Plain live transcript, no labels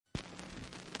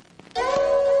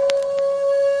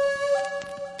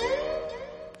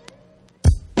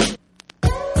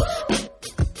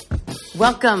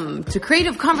Welcome to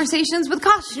Creative Conversations with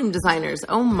Costume Designers.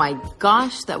 Oh my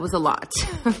gosh, that was a lot.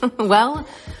 Well,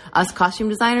 us costume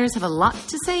designers have a lot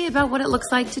to say about what it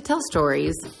looks like to tell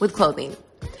stories with clothing.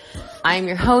 I am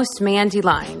your host, Mandy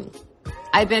Line.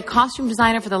 I've been a costume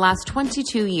designer for the last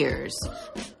 22 years.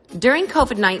 During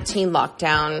COVID-19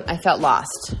 lockdown, I felt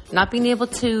lost, not being able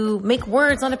to make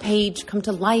words on a page come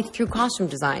to life through costume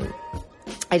design.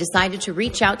 I decided to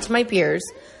reach out to my peers,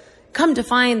 come to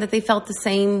find that they felt the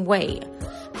same way.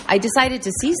 I decided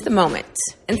to seize the moment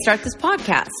and start this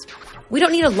podcast. We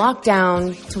don't need a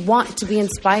lockdown to want to be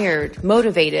inspired,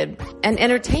 motivated, and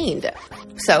entertained.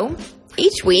 So,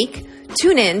 each week,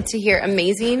 tune in to hear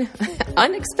amazing,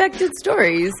 unexpected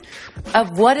stories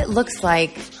of what it looks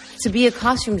like to be a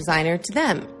costume designer to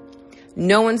them.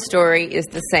 No one's story is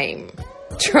the same.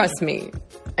 Trust me.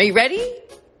 Are you ready?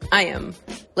 I am.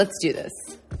 Let's do this.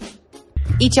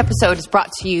 Each episode is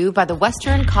brought to you by the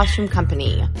Western Costume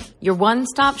Company, your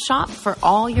one-stop shop for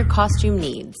all your costume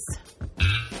needs.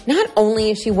 Not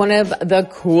only is she one of the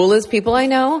coolest people I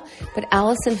know, but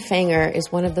Allison Fanger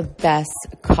is one of the best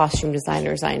costume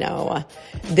designers I know.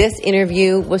 This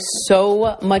interview was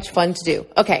so much fun to do.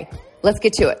 Okay, let's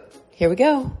get to it. Here we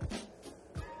go.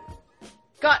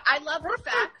 God, I love the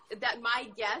fact that my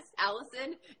guest,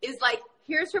 Allison, is like,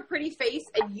 here's her pretty face,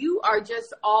 and you are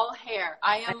just all hair.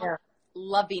 I am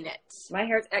loving it. My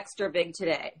hair's extra big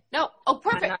today. No. Oh,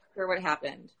 perfect. I'm not sure what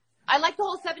happened. I like the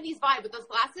whole 70s vibe with those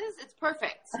glasses. It's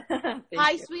perfect.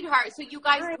 Hi, sweetheart. So you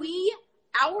guys,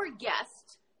 our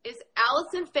guest is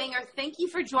Allison Fanger. Thank you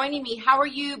for joining me. How are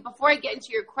you? Before I get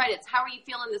into your credits, how are you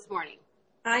feeling this morning?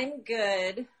 I'm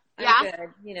good. I'm good.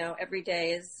 You know, every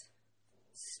day is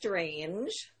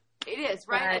strange. It is,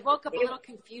 right? I woke up a little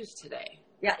confused today.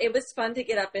 Yeah, it was fun to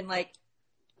get up and like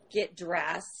get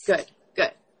dressed. Good.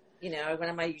 You know, I went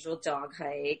on my usual dog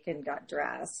hike and got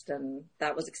dressed, and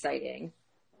that was exciting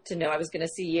to know I was going to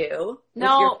see you with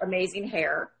your amazing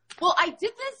hair. Well, I did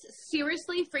this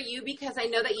seriously for you because I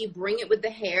know that you bring it with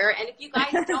the hair. And if you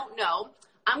guys don't know,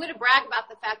 I'm going to brag about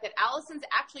the fact that Allison's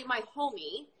actually my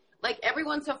homie. Like,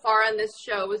 everyone so far on this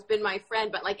show has been my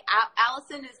friend, but like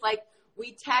Allison is like,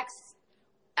 we text,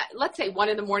 let's say 1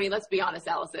 a.m. Let's be honest,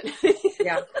 Allison.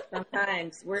 Yeah,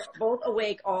 sometimes we're both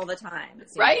awake all the time.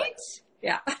 Right? Like.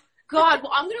 Yeah. God,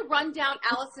 well, I'm going to run down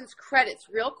Allison's credits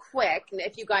real quick. And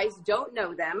if you guys don't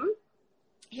know them,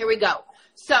 here we go.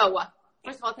 So,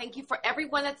 first of all, thank you for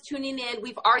everyone that's tuning in.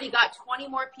 We've already got 20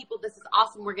 more people. This is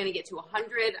awesome. We're going to get to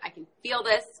 100. I can feel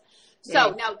this.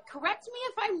 So, now, correct me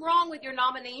if I'm wrong with your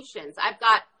nominations. I've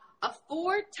got a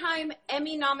 4-time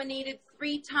Emmy-nominated,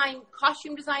 3-time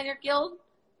Costume Designer Guild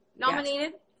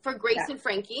nominated for Grace and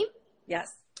Frankie.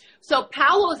 Yes. So,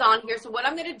 Paolo's on here. So, what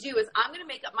I'm going to do is I'm going to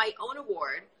make up my own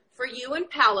award for you and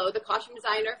Paolo, the costume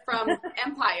designer from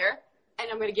Empire,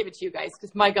 and I'm going to give it to you guys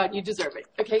because, my God, you deserve it.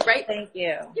 Okay, right? Thank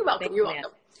you. You're welcome. You're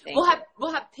welcome.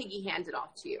 We'll have Piggy hand it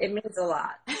off to you. It means a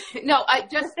lot. No,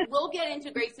 we'll get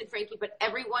into Grace and Frankie, but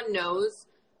everyone knows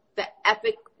the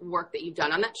epic work that you've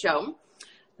done on that show.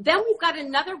 Then we've got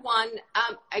another one.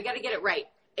 I got to get it right.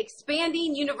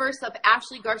 Expanding Universe of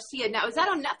Ashley Garcia. Now, is that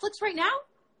on Netflix right now?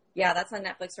 Yeah, that's on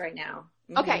Netflix right now.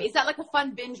 Mm-hmm. Okay, is that like a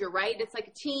fun binger, right? It's like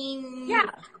a teen...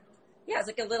 Yeah, it's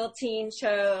like a little teen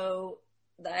show.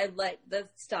 I like the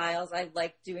styles. I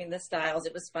like doing the styles.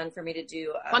 It was fun for me to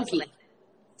do. Funky.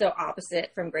 So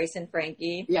opposite from Grace and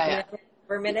Frankie. Yeah.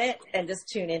 For a minute and just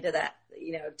tune into that,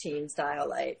 you know, teen style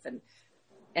life.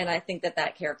 And I think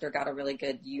that character got a really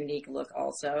good, unique look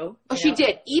also. Oh, she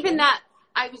did. Even that,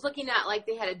 I was looking at, like,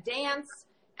 they had a dance,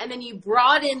 and then you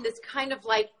brought in this kind of,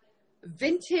 like,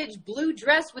 vintage blue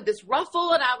dress with this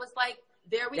ruffle, and I was like,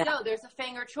 there we go. There's a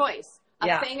Fanger choice.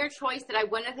 Fanger choice that I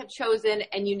wouldn't have chosen,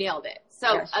 and you nailed it.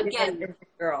 So again,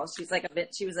 a girl, it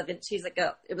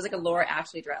was like a Laura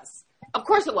Ashley dress. Of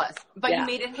course it was, but you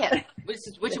made it hip,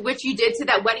 which you did to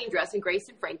that wedding dress in Grace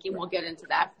and Frankie. And we'll get into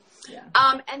that. Yeah.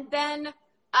 And then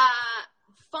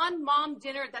Fun Mom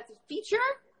Dinner. That's a feature.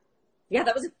 Yeah,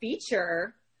 that was a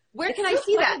feature. Where can I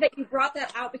see that? You brought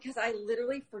that out because I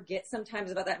literally forget sometimes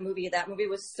about that movie. That movie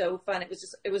was so fun.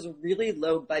 It was really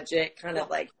low budget, kind of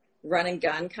like run and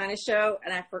gun kind of show.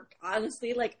 And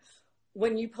honestly, like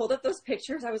when you pulled up those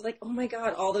pictures, I was like, oh my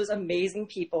God, all those amazing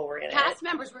people were in it. Cast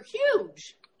members were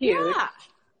huge. Yeah.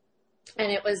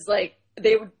 And it was like,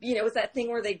 they would, you know, it was that thing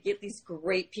where they'd get these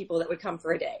great people that would come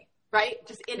for a day. Right?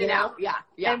 Just in and out. Yeah.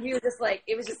 And we were just like,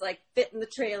 it was just like fit in the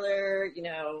trailer, you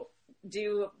know,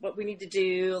 do what we need to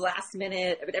do last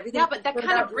minute, but everything. Yeah, but that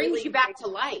kind of brings you back to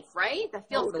life, right? That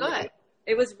feels good.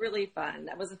 It was really fun.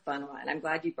 That was a fun one. I'm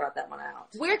glad you brought that one out.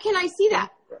 Where can I see that?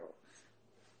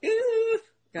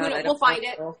 God, We'll find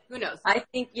it. Who knows? I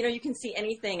think, you can see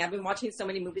anything. I've been watching so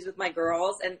many movies with my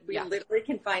girls, and we literally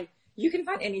you can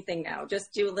find anything now.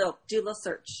 Just do a little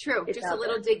search. True. Just a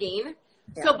little digging.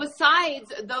 Yeah. So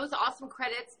besides those awesome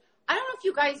credits, I don't know if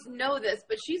you guys know this,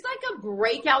 but she's like a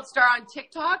breakout star on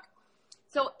TikTok.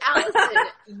 So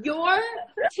Allison, your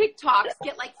TikToks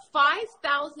get like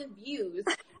 5,000 views.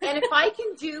 And if I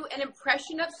can do an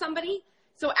impression of somebody,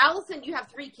 so Allison, you have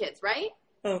 3 kids, right?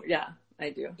 Oh, yeah. I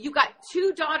do. You got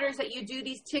 2 daughters that you do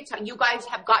these TikTok. You guys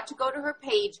have got to go to her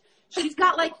page. She's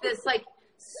got like this like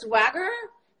swagger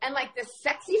and like this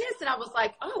sexiness. And I was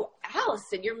like, oh,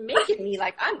 Allison, you're making me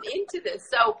like, I'm into this.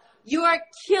 So you are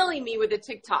killing me with the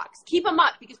TikToks. Keep them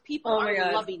up because people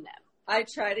are loving them. I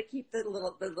try to keep the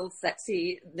little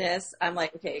sexiness. I'm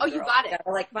like, okay, girl, you got it.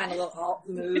 Gotta like find a little alt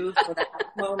move for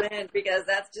that moment because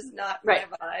that's just not my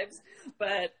vibes.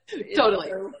 But it's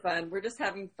so fun. We're just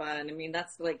having fun. I mean,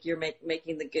 that's like you're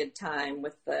making the good time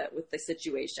with the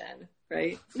situation,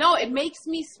 right? No, it makes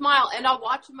me smile, and I'll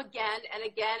watch them again and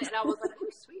again. And I was like, oh,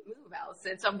 sweet move,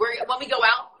 Allison. So when we go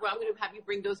out, I'm going to have you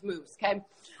bring those moves, okay?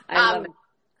 I love it.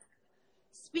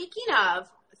 Speaking of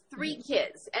 3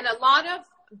 kids, and a lot of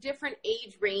different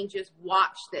age ranges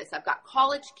watch this. I've got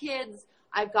college kids.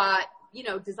 I've got,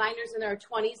 designers in their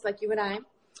 20s like you and I.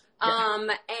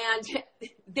 And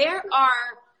there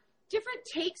are different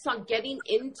takes on getting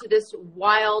into this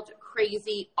wild,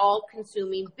 crazy,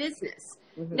 all-consuming business.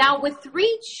 Mm-hmm. Now, with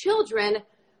 3 children,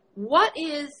 what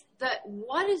is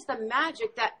the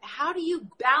magic how do you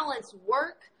balance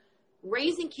work,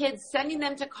 raising kids, sending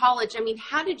them to college? I mean,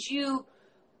 how did you,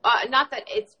 not that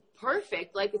it's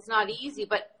perfect, like it's not easy,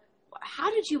 but how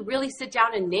did you really sit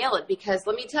down and nail it? Because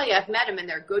let me tell you, I've met them and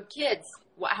they're good kids.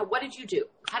 What did you do?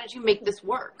 How did you make this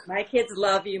work? My kids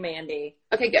love you, Mandy.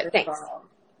 Okay, good. Thanks.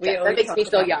 That makes me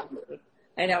feel young.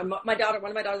 I know. One of my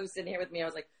daughters was sitting here with me. I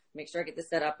was like, make sure I get this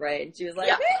set up right. And she was like,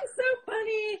 it's so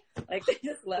funny. Like, they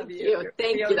just love you.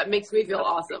 Thank you. That makes me feel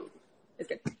awesome. It's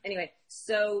good. Anyway,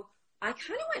 so I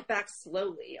kind of went back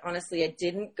slowly. Honestly, I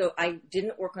didn't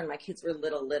work when my kids were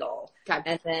little. Okay.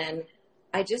 And then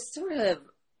I just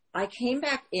I came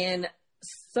back in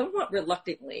somewhat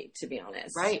reluctantly, to be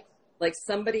honest. Right. Like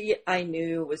somebody I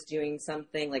knew was doing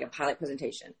something like a pilot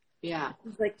presentation. Yeah. I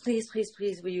was like, please,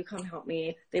 will you come help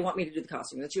me? They want me to do the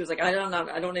costumes. And she was like, I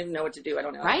don't even know what to do. I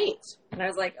don't know. Right. And I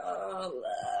was like, oh,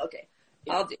 okay,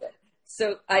 I'll do it.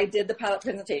 So I did the pilot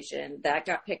presentation. That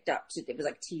got picked up to, it was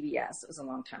like TBS. It was a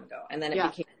long time ago. And then it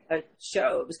became a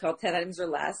show. It was called 10 Items or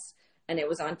Less. And it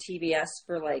was on TBS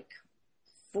for like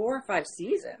 4 or 5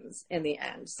 seasons in the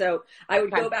end. So I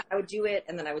would go back, I would do it,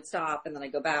 and then I would stop, and then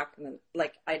I'd go back, and then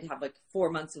like I'd have like 4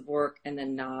 months of work and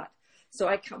then not. So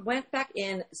I went back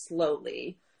in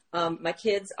slowly. My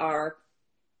kids are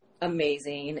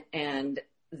amazing, and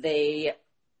they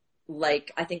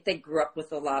I think they grew up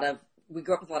with a lot of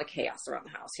chaos around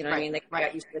the house. You know what I mean? They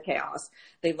got used to the chaos.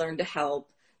 They learned to help.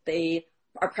 They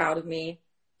are proud of me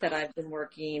that I've been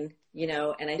working,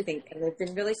 and I think and they've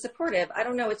been really supportive. I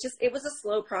don't know. It was a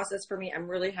slow process for me. I'm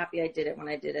really happy I did it when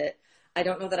I did it. I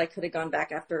don't know that I could have gone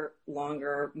back after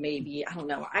longer, maybe. I don't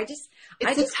know. It's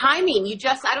the timing.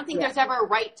 I don't think there's ever a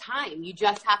right time. You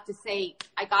just have to say,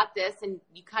 I got this, and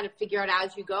you kind of figure it out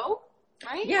as you go.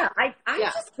 Right? Yeah. I'm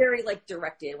just very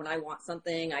directed. When I want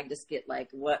something, I just get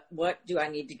what do I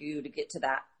need to do to get to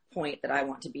that point that I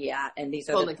want to be at? And these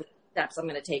are the steps I'm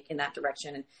going to take in that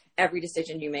direction. And every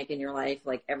decision you make in your life,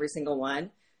 every single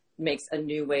one, makes a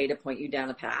new way to point you down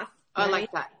a path. Right? I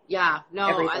like that. Yeah. No,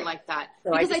 everything. I like that.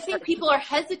 So because I think people are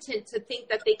hesitant to think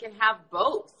that they can have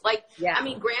both. I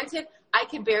mean, granted, I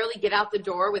can barely get out the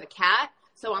door with a cat,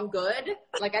 so I'm good.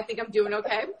 I think I'm doing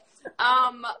okay. But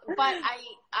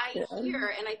I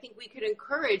hear, and I think we could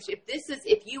encourage,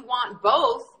 if you want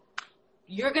both,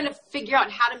 you're going to figure out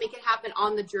how to make it happen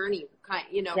on the journey, right?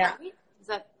 Is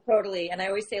that totally? And I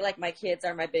always say, my kids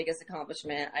are my biggest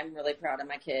accomplishment. I'm really proud of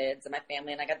my kids and my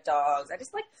family, and I got dogs.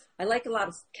 I like a lot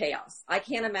of chaos. I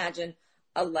can't imagine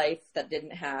a life that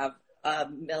didn't have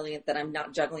that I'm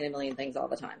not juggling a million things all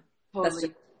the time.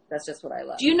 Totally. That's just what I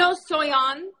love. Do you know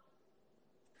Soyeon,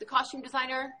 the costume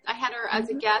designer? I had her as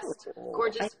a guest.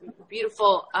 Gorgeous,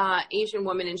 beautiful Asian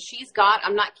woman. And she's got,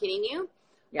 I'm not kidding you,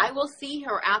 I will see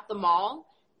her at the mall,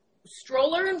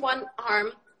 stroller in one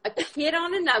arm, a kid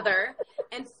on another,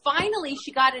 and finally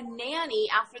she got a nanny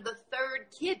after the 3rd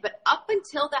kid. But up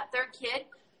until that 3rd kid,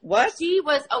 she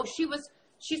was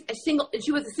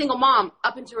a single mom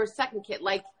up until her 2nd kid.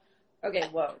 Okay,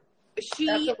 whoa. That's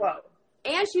a whoa.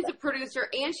 And she's a producer,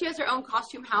 and she has her own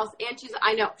costume house, and she's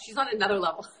on another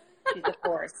level. She's a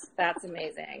force. That's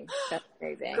amazing.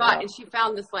 God, and she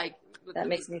found this That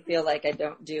makes me feel like I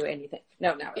don't do anything.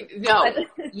 No,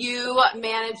 you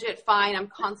manage it fine. I'm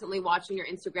constantly watching your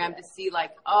Instagram to see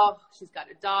like, oh, she's got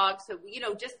a dog. So,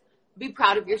 just be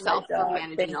proud of yourself for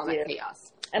managing all that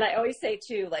chaos. And I always say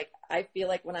too, like, I feel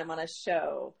like when I'm on a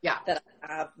show that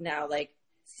I have now like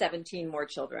 17 more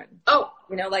children. Oh,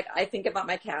 like I think about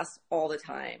my cast all the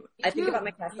time. I think about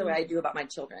my cast the way I do about my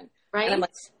children. Right. And I'm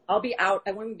like, I'll be out.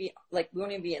 I won't be like, we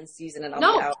won't even be in season and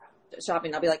I'll be out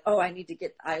shopping. I'll be like, oh, I need to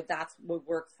that's would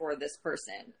work for this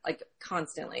person. Like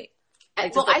constantly.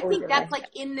 Well, I think that's like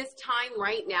in this time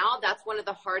right now, that's one of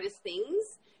the hardest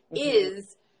things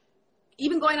is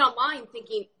even going online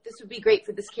thinking this would be great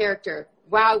for this character.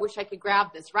 Wow, I wish I could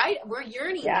grab this, right? We're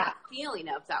yearning that feeling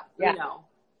of that,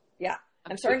 Yeah.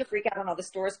 I'm starting to freak out on all the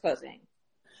stores closing.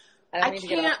 I need to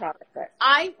get on top of it.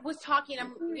 I was talking,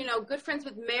 I'm, good friends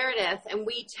with Meredith, and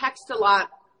we text a lot.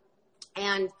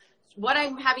 And what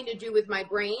I'm having to do with my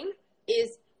brain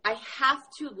is I have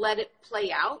to let it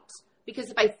play out.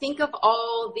 Because if I think of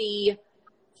all the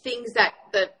things that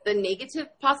the negative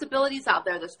possibilities out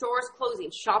there, the stores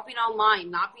closing, shopping online,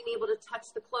 not being able to touch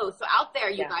the clothes. So out there,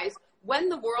 you guys, when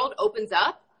the world opens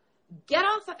up, get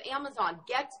off of Amazon,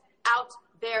 get out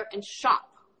there and shop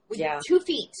with your 2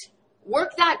 feet.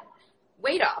 Work that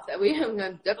weight off that we have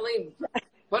definitely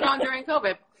put on during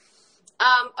COVID.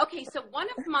 Okay, so one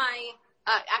of my,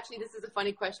 actually this is a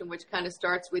funny question which kind of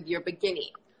starts with your beginning.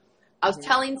 I was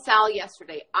telling Sal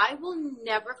yesterday, I will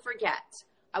never forget.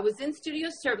 I was in studio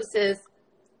services.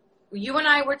 You and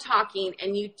I were talking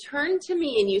and you turned to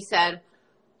me and you said,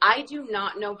 I do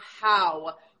not know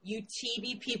how you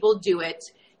TV people do it.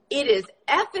 It is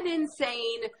effing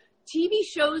insane. TV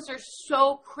shows are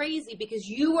so crazy because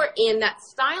you were in that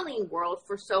styling world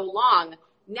for so long.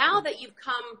 Now that you've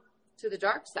come to the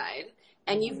dark side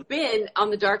and you've been on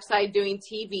the dark side doing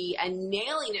TV and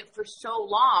nailing it for so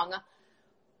long,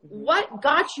 what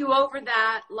got you over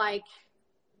that? Like,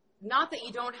 not that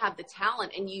you don't have the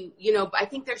talent and I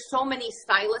think there's so many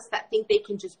stylists that think they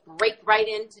can just break right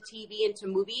into TV, into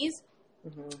movies.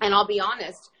 And I'll be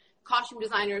honest, costume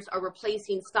designers are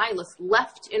replacing stylists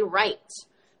left and right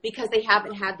because they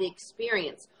haven't had the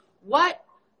experience. What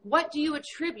do you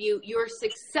attribute your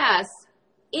success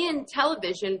in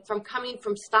television from coming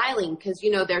from styling? Because,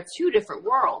 they're 2 different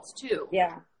worlds too.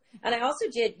 Yeah. And I also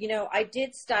did, I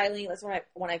did styling. That's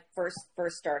when I first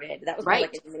started. That was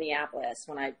like in Minneapolis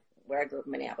where I grew up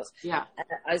in Minneapolis. Yeah. And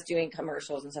I was doing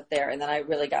commercials and stuff there. And then I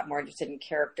really got more interested in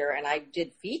character and I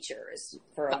did features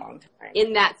for a long time.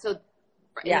 In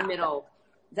the middle.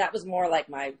 That was more like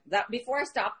before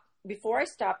I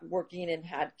stopped working and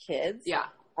had kids. Yeah.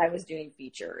 I was doing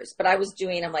features, but I'm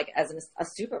like as a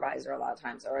supervisor a lot of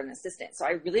times or an assistant. So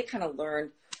I really kind of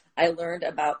learned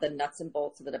about the nuts and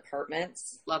bolts of the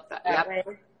departments. Love that. Way.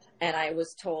 And I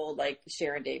was told, like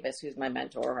Sharon Davis, who's my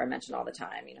mentor, who I mention all the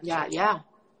time.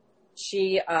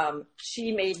 She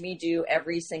made me do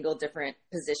every single different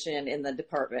position in the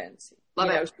department. Love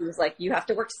it. She was like, you have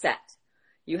to work set.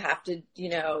 You have to,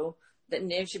 that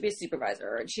name should be a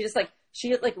supervisor. And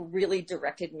she really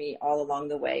directed me all along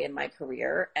the way in my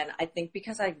career. And I think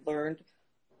because I learned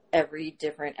every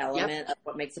different element of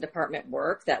what makes a department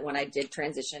work, that when I did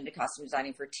transition to costume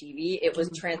designing for TV, it was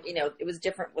it was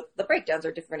different. With the breakdowns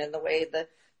are different in the way the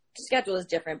schedule is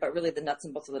different, but really the nuts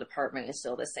and bolts of the department is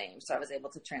still the same. So I was able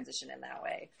to transition in that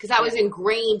way because that was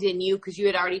ingrained in you because you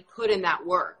had already put in that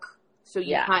work. So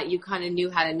you kind of knew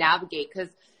how to navigate. Because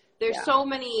there's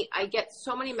I get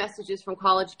so many messages from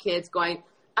college kids going,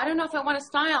 I don't know if I want to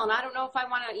style and I don't know if I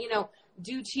want to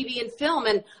do TV and film.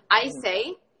 And I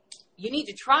say, you need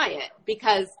to try it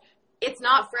because it's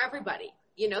not for everybody.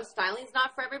 Styling's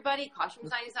not for everybody. Costume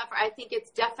design is not for, I think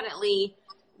it's definitely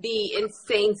the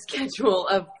insane schedule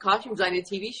of costume design and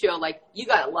TV show. Like, you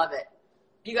got to love it.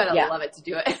 You got to love it to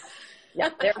do it.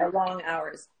 There are long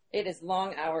hours. It is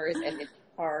long hours and it's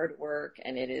hard work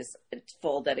and it's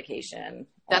full dedication.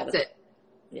 That's it.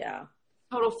 Yeah.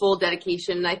 Total full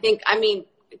dedication. And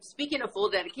speaking of full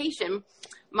dedication,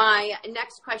 my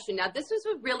next question, now this was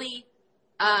a really,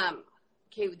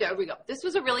 okay, there we go. This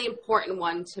was a really important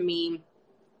one to me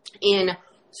in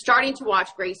starting to watch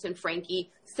Grace and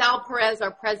Frankie. Sal Perez,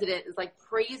 our president, is like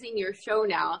praising your show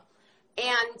now.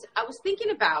 And I was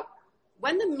thinking about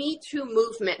when the Me Too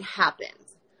movement happened,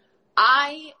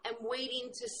 I am waiting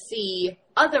to see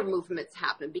other movements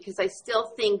happen because I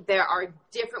still think there are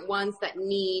different ones that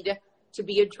need to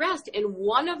be addressed. And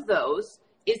one of those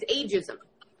is ageism.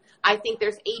 I think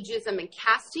there's ageism in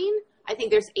casting. I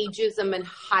think there's ageism in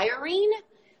hiring.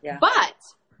 Yeah.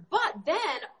 But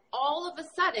then all of a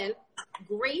sudden,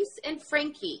 Grace and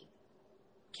Frankie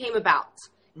came about.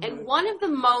 And one of the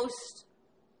most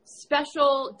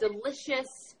special,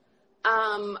 delicious,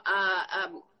 and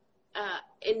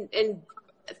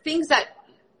things that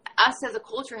us as a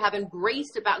culture have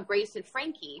embraced about Grace and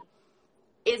Frankie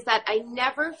is that I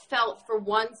never felt for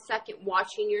 1 second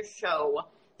watching your show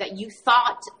that you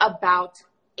thought about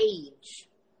age.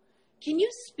 Can you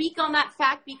speak on that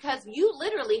fact? Because you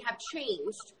literally have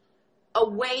changed a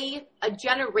way a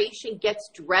generation gets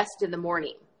dressed in the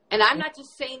morning. And I'm not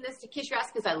just saying this to kiss your ass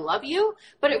because I love you,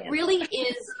 but it really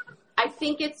is, I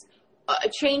think it's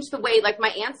changed the way, like my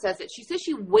aunt says it. She says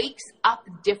she wakes up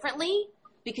differently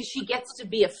because she gets to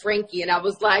be a Frankie. And I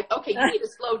was like, okay, you need to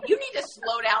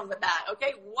slow down with that.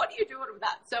 Okay. What are you doing with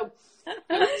that? So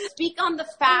can you speak on the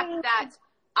fact that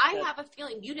I have a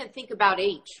feeling you didn't think about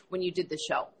age when you did the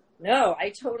show? No, I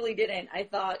totally didn't. I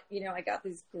thought, I got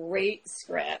this great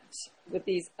script with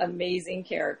these amazing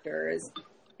characters.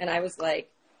 And I was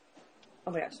like,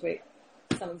 oh my gosh, wait,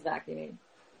 someone's vacuuming.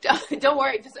 Don't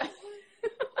worry. Just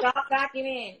stop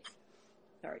vacuuming.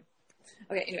 Sorry.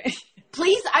 Okay, anyway.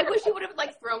 Please, I wish you would have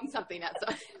thrown something at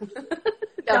us.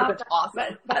 That would be awesome.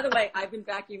 But, by the way, I've been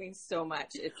vacuuming so much.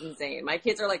 It's insane. My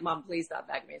kids are like, Mom, please stop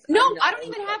vacuuming. So no, I don't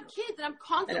even have kids, and I'm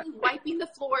constantly wiping the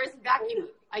floors and vacuuming.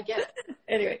 I get it.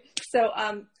 Anyway, so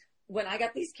when I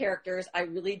got these characters, I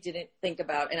really didn't think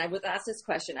about, and I was asked this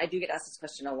question. I do get asked this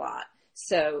question a lot.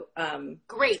 So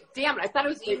great. Damn it. I thought it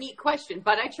was a unique question,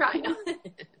 but I tried.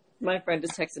 My friend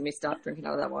just texted me, stop drinking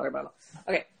out of that water bottle.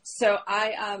 Okay. So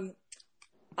I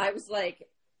was like,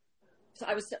 so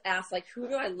I was asked, who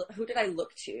did I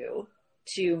look to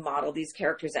model these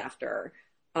characters after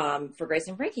for Grace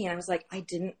and Frankie? And I was like,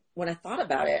 when I thought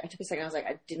about it, I took a second. I was like,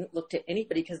 I didn't look to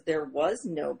anybody because there was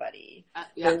nobody.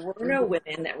 There were no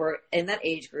women that were in that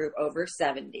age group over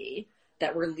 70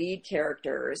 that were lead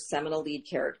characters, seminal lead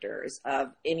characters of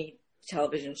any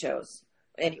television shows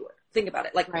anywhere. Think about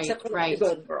it. Except for the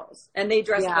Golden Girls. And they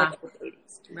dressed like old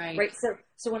ladies. Right.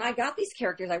 So when I got these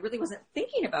characters, I really wasn't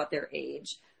thinking about their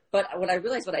age. But what I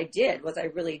realized I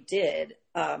really did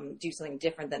do something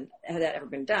different than had ever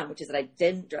been done, which is that I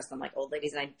didn't dress them like old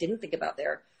ladies and I didn't think about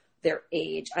their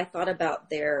age. I thought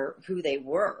about who they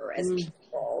were as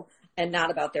people and not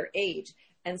about their age.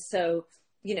 And so,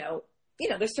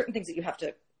 there's certain things that you have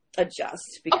to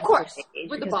adjust because of course, age,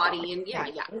 with the body and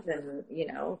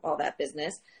and all that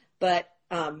business. But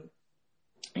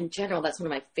in general, that's one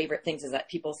of my favorite things is that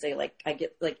people say I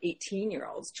get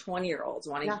 18-year-olds, 20-year-olds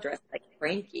wanting to dress like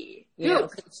Frankie.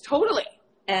 Totally.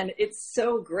 And it's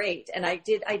so great. And I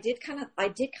did kind of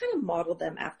model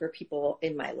them after people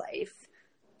in my life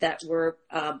that were,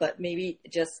 but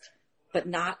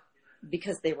not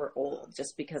because they were old,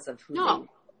 just because of who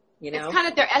they, It's kind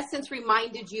of their essence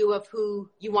reminded you of who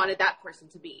you wanted that person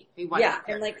to be.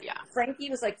 Frankie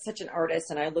was such an artist,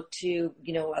 and I looked to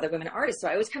other women artists. So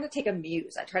I always kind of take a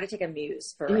muse. I try to take a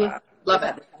muse for love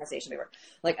it. The conversation we were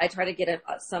I try to get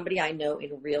somebody I know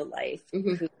in real life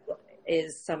who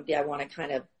is somebody I want to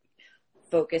kind of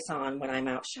focus on when I'm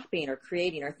out shopping or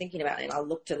creating or thinking about it. And I'll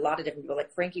look to a lot of different people.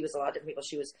 Frankie was a lot of different people.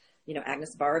 She was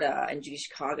Agnes Barda and Judy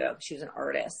Chicago. She was an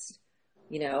artist.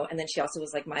 And then she also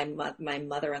was my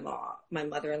mother-in-law. My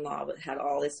mother-in-law had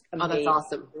all this amazing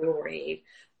jewelry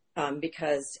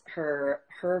because her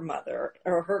mother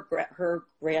or her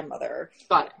grandmother,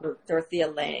 Dorothea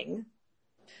Lange,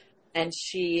 and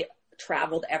she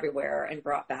traveled everywhere and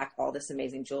brought back all this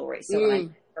amazing jewelry. So when I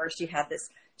met her,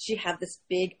 she had this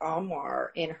big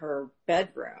armoire in her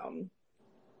bedroom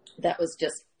that was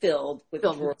just filled with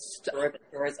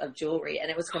drawers of jewelry, and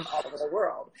it was from all over the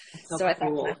world. So I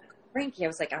thought, Frankie, I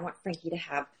was like, I want Frankie to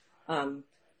have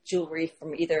jewelry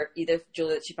from either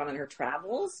jewelry that she found on her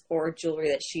travels or jewelry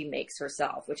that she makes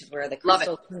herself, which is where the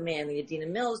crystals come in, the Adina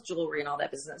Mills jewelry and all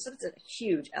that business. So it's a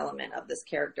huge element of this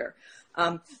character.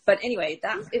 But anyway,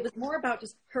 it was more about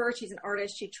just her. She's an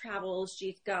artist. She travels.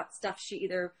 She's got stuff she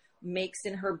either makes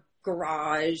in her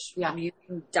garage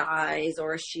using dyes,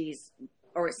 or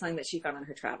it's something that she found on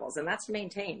her travels. And that's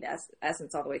maintained as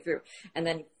essence all the way through. And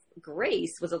then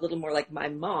Grace was a little more like my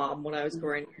mom when I was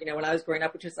growing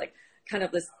up, which was kind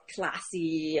of this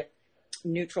classy,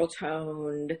 neutral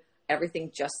toned,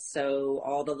 everything just so,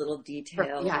 all the little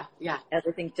details.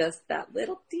 Everything just that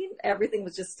little everything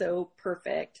was just so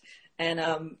perfect. And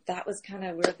that was kind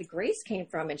of where the Grace came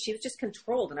from. And she was just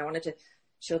controlled. And I wanted to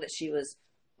show that she was,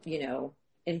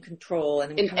 in control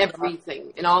and in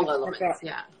everything, in all elements.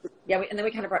 And then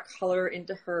we kind of brought color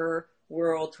into her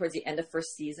world towards the end of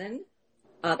first season.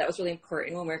 That was really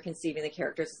important when we were conceiving the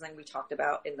characters. Something we talked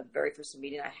about in the very first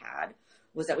meeting I had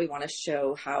was that we want to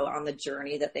show how on the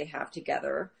journey that they have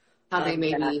together, how they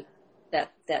maybe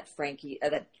Frankie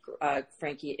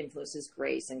influences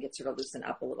Grace and gets her to loosen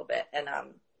up a little bit. And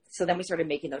so then we started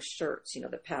making those shirts,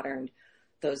 the patterned,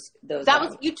 those. That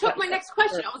was, you took my next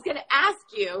question. Shirts. I was going to ask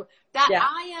you that. Yeah.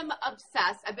 I am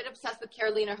obsessed. I've been obsessed with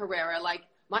Carolina Herrera, like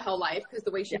my whole life, because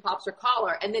the way she pops her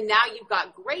collar. And then now you've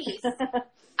got Grace.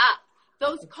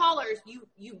 Those collars,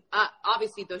 you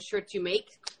obviously those shirts you make.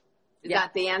 Is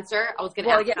that the answer? I was going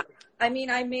to ask you. I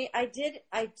mean, I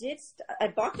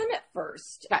bought them at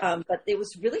first, but it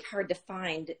was really hard to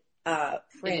find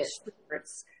print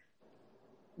shirts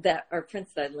that are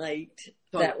prints that I liked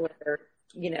that were,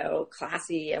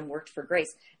 classy and worked for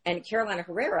Grace. And Carolina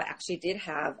Herrera actually did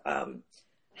have,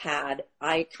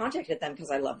 I contacted them because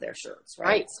I love their shirts,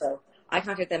 right? So I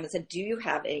contacted them and said, do you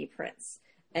have any prints?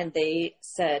 And they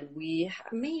said, we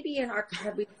maybe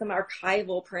some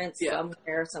archival prints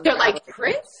somewhere. They're like,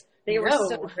 prints? They were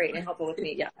so great and helpful with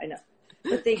me. Yeah, I know.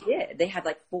 But they did. They had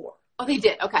like 4. Oh, they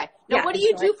did? Okay. Now, what do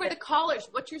you do for the collars?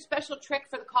 What's your special trick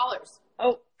for the collars?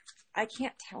 Oh, I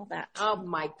can't tell that. Oh,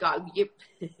 my God.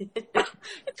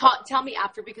 Tell me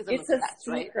after, because I'm obsessed,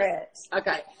 a secret. Right?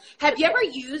 Okay. Have you ever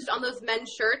used on those men's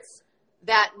shirts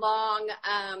that long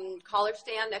collar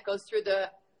stand that goes through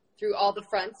all the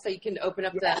fronts, so you can open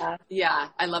up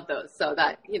I love those. So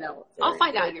that, I'll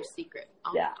find out your secret.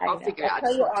 I'll figure it out. I'll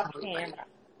tell you off camera.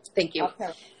 Thank you.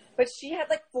 But she had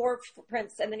like 4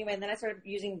 prints, and then I started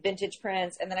using vintage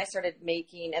prints, and then I started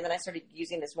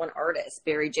using this one artist,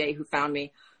 Barry J, who found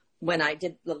me when I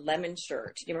did the lemon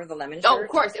shirt. Do you remember the lemon shirt? Oh, of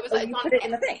course. It was put it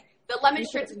in the thing. The lemon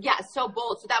shirts, so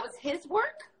bold. So that was his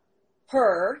work?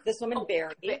 This woman,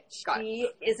 Barry, she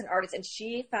is an artist, and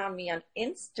she found me on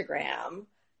Instagram.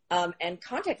 And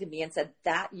contacted me and said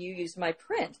that you used my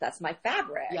print. That's my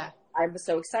fabric. Yeah. I was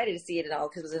so excited to see it in all,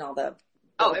 because it was in all the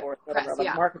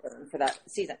marketing for that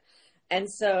season.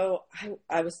 And so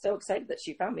I was so excited that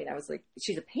she found me. And I was like,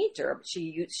 she's a painter, but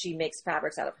she makes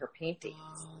fabrics out of her paintings.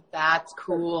 Oh, that's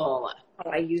cool.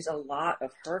 I use a lot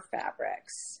of her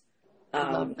fabrics.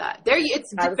 I love that.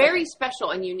 It's very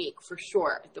special and unique for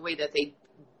sure. The way that they,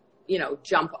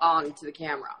 jump onto the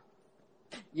camera.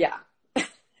 Yeah.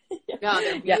 No,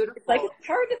 they're beautiful. It's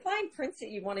hard to find prints that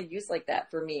you want to use like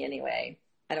that, for me anyway.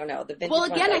 I don't know. The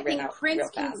vintage I think prints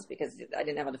fast because I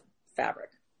didn't have enough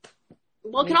fabric.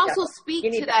 Well, it can also speak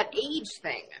to that age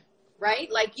thing, right?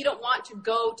 Like, you don't want to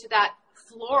go to that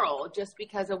floral just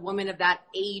because a woman of that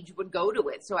age would go to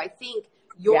it. So I think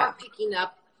you're picking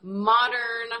up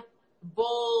modern,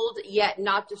 bold, yet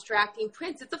not distracting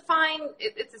prints. It's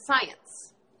a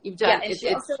science you've done. Yeah, and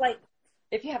she also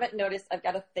if you haven't noticed, I've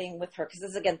got a thing with her, because this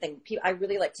is, again, I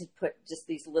really like to put just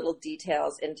these little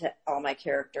details into all my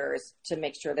characters to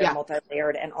make sure they're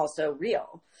multi-layered and also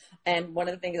real. And one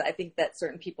of the things, I think that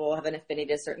certain people have an affinity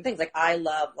to certain things. Like, I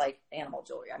love, animal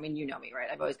jewelry. I mean, you know me, right?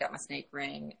 I've always got my snake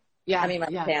ring. Yeah. I mean, my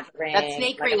panther ring. That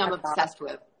snake ring I'm obsessed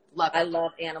with. Love it. I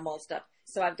love animal stuff.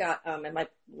 So I've got, and my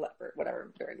leopard, whatever,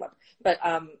 I'm very leopard. But,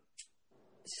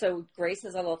 so Grace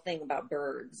has a little thing about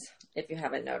birds, if you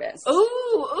haven't noticed.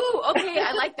 Ooh, okay.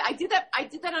 I like that. I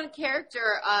did that on a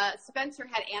character. Spencer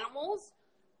had animals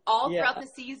all throughout the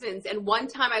seasons. And one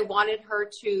time I wanted her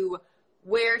to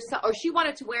wear she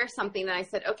wanted to wear something. And I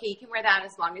said, okay, you can wear that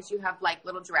as long as you have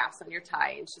little giraffes on your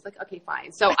tie. And she's like, okay,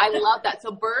 fine. So I love that.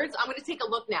 So birds, I'm going to take a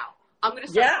look now. I'm going to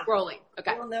start scrolling.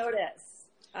 Okay. You'll notice.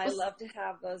 I love to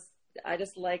have those. I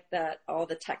just like that all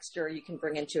the texture you can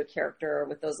bring into a character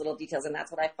with those little details. And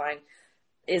that's what I find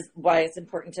is why it's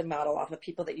important to model off of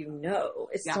people that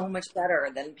It's so much better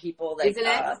than people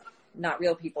that not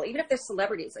real people. Even if they're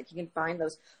celebrities, you can find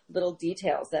those little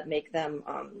details that make them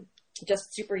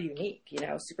just super unique,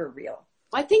 super real.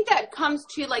 I think that comes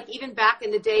to even back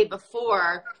in the day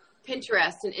before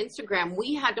Pinterest and Instagram,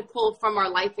 we had to pull from our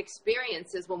life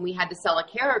experiences when we had to sell a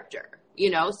character,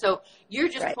 so you're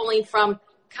just pulling from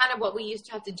kind of what we used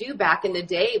to have to do back in the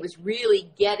day. It was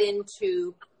really get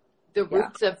into the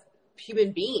roots of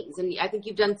human beings. And I think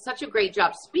you've done such a great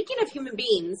job. Speaking of human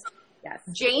beings,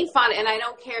 Jane Fonda, and I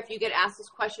don't care if you get asked this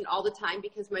question all the time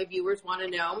because my viewers want to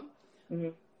know,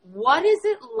 what is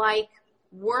it like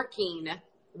working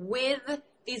with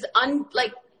these,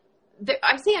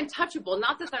 I say untouchable,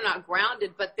 not that they're not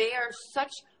grounded, but they are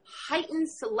such heightened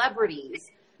celebrities,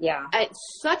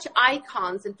 such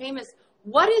icons and famous.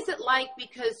 What is it like?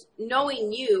 Because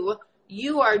knowing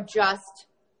you are just,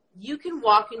 you can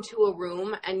walk into a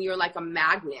room and you're like a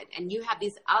magnet, and you have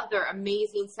these other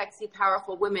amazing, sexy,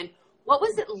 powerful women. What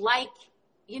was it like,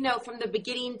 from the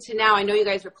beginning to now? I know you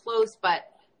guys are close, but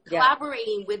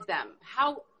collaborating with them,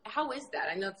 how is that?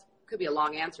 I know it could be a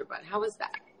long answer, but how is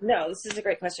that? No, this is a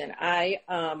great question. I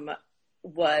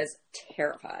was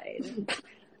terrified.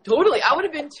 Totally. I would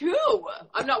have been too.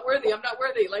 I'm not worthy.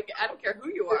 I don't care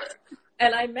who you are.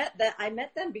 And I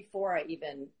met them before I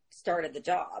even started the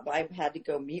job. I had to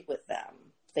go meet with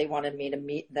them. They wanted me to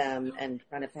meet them and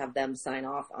kind of have them sign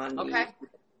off on me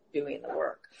doing the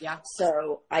work. Yeah.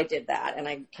 So I did that, and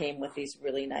I came with these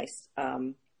really nice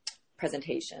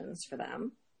presentations for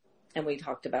them, and we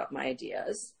talked about my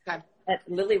ideas. Okay. And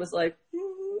Lily was like,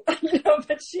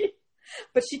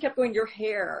 but she kept going, your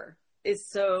hair is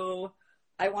so,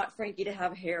 I want Frankie to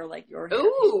have hair like your hair.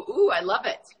 Ooh, I love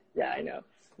it. Yeah, I know,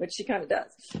 which she kind of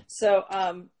does. So,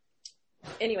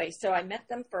 anyway, so I met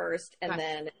them first, and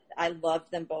then I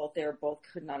loved them both. They were both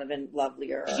could not have been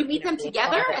lovelier. Did you meet them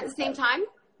together at the same time?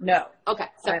 No. Okay.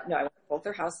 So. No, I went to both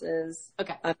their houses.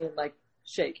 Okay. I mean, like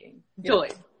shaking.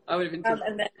 Totally. I would have been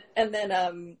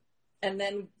too. And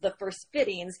then the first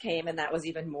fittings came, and that was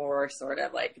even more sort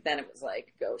of like, then it was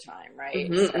like go time, right?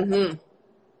 Mm-hmm, so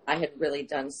I had really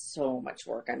done so much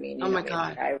work. I mean, oh my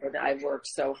God. I worked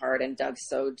so hard and dug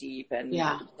so deep and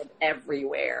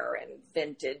everywhere and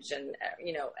vintage and,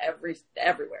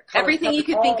 everywhere. Everything you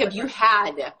could think of, you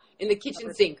had in the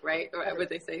kitchen sink, right? Or what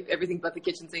they say, everything but the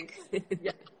kitchen sink.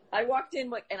 Yeah. I walked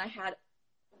in and I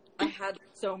had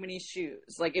so many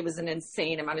shoes. Like, it was an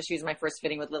insane amount of shoes in my first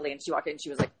fitting with Lily, and she walked in and she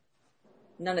was like,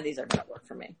 none of these are going to work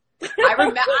for me. I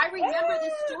remember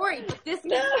this story, but this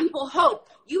gives people hope.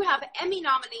 You have Emmy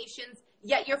nominations,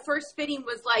 yet your first fitting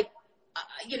was like,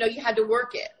 you had to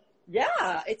work it.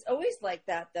 Yeah, it's always like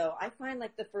that, though. I find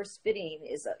like the first fitting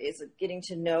is a getting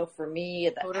to know, for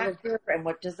me, the actor, and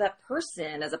what does that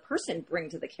person as a person bring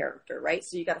to the character, right?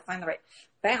 So you got to find the right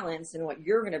balance in what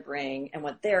you're going to bring and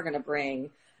what they're going to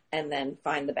bring, and then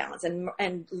find the balance.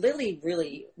 And Lily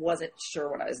really wasn't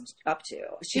sure what I was up to.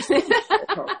 She's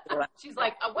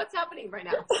like, what's happening right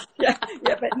now? yeah.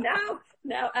 But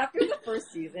now after the first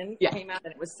season came out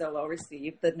and it was so well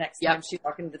received, the next time she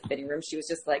walked into the fitting room, she was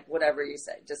just like, whatever you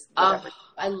say, just whatever.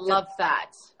 I love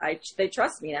that. They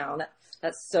trust me now. And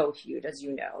that's so huge, as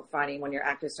you know, finding when your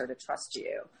actors start to trust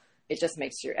you, it just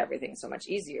makes your everything so much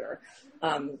easier,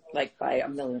 like by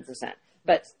 1,000,000%.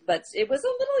 But it was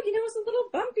a little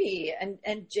bumpy,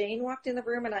 and Jane walked in the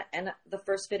room and the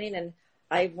first fitting, and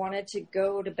I wanted to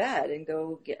go to bed and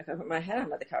go put my head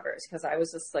under the covers, because I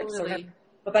was just like,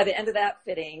 but by the end of that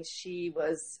fitting, she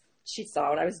saw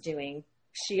what I was doing.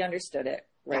 She understood it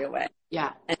right away.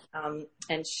 Yeah.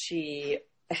 And she,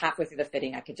 halfway through the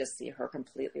fitting, I could just see her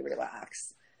completely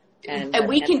relax. And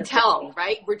we can tell,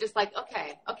 right? We're just like,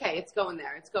 okay, it's going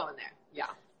there. Yeah.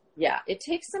 Yeah, it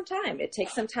takes some time.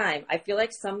 I feel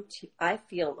like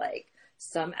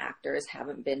some actors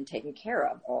haven't been taken care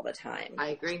of all the time. I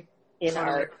agree. In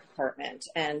our department,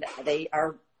 and they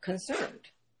are concerned.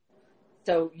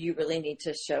 So you really need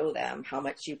to show them how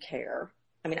much you care.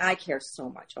 I mean, I care so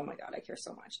much. Oh my God, I care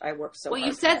so much. I work so hard. Well,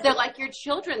 you said they're like your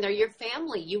children. They're your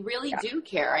family. You really do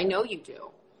care. I know you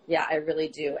do. Yeah, I really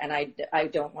do. And I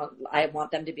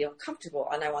want them to be uncomfortable,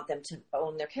 and I want them to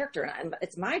own their character. And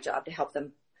it's my job to help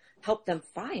them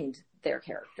find their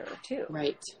character too.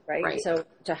 Right. So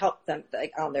to help them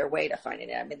on their way to finding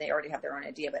it. I mean, they already have their own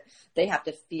idea, but they have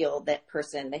to feel that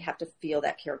person. They have to feel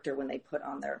that character when they put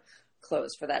on their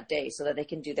clothes for that day, so that they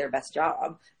can do their best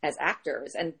job as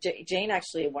actors. And Jane,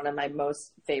 actually, one of my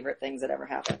most favorite things that ever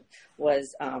happened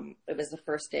was, it was the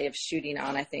first day of shooting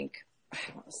on, I think,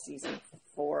 season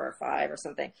 4 or 5 or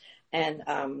something. And,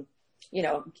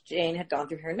 Jane had gone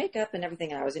through hair and makeup and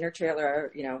everything, and I was in her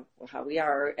trailer, how we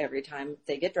are every time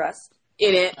they get dressed.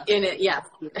 In it, yeah.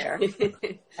 There.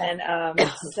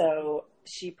 And so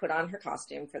she put on her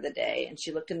costume for the day, and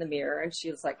she looked in the mirror, and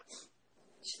she's like,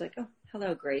 oh,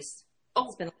 hello, Grace. Oh.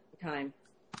 It's been a long time.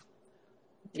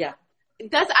 Yeah.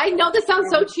 I know this sounds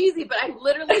so cheesy, but I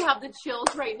literally have the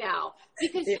chills right now,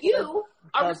 because you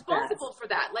are responsible for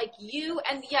that. Like you,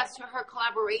 and yes, to her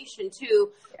collaboration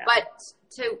too, but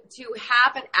to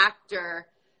have an actor,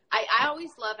 I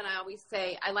always love, and I always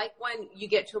say, I like when you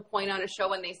get to a point on a show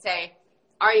when they say,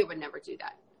 Aria would never do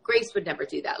that. Grace would never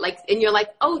do that. Like, and you're like,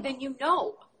 oh, then you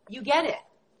get it.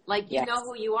 Like, you know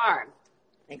who you are.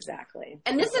 Exactly.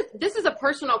 And this is a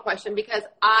personal question, because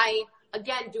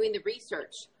again, doing the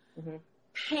research,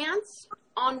 pants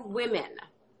on women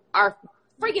are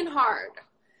friggin' hard.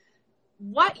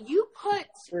 What you put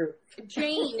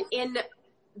Jane in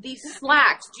these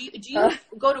slacks? Do you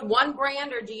go to one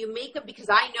brand, or do you make them? Because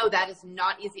I know that is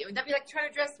not easy. I mean, that'd be like trying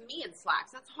to dress me in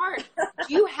slacks. That's hard.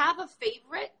 Do you have a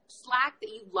favorite slack that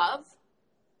you love?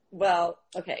 Well,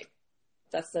 okay.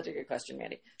 That's such a good question,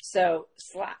 Mandy. So,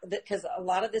 because a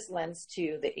lot of this lends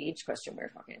to the age question we were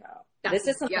talking about. This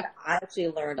is something that I actually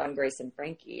learned on Grace and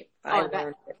Frankie. I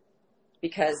learned it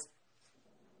because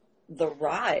the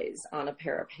rise on a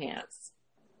pair of pants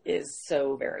is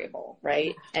so variable,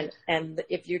 right? And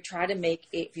if you try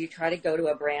to go to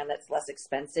a brand that's less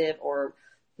expensive or,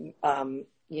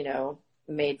 you know,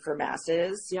 made for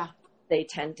masses, Yeah. they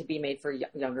tend to be made for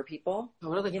younger people.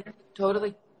 Totally. You know?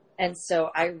 Totally. And so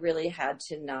I really had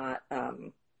to not,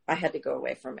 I had to go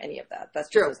away from any of that. That's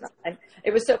True.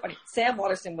 It was so funny. Sam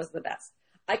Waterston was the best.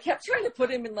 I kept trying to put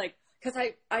him in like,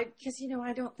 because you know,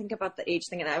 I don't think about the age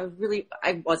thing, and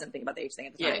I wasn't thinking about the age thing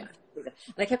at the time. Yeah. And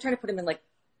I kept trying to put him in like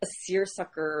a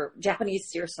seersucker, Japanese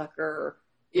seersucker,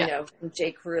 you know, from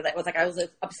J. Crew. That was like, I was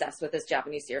obsessed with this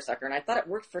Japanese seersucker, and I thought it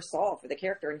worked for Saul, for the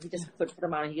character, and he just put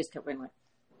him on, and he just kept going like,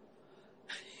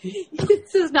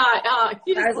 this is not, I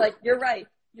was like, you're right.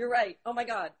 Oh my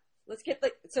God. Let's get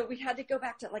so we had to go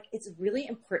back to like, it's really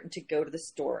important to go to the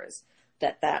stores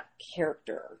that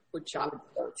character would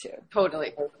go to.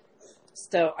 Totally.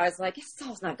 So I was like,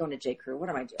 Saul's not going to J. Crew. What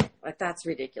am I doing? Like, that's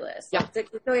ridiculous. Yeah. Like,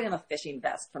 we're going him a fishing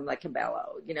vest from like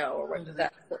Cabello, you know, or what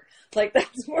that. Like,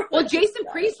 that's more. Well, Jason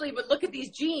Priestley would look at these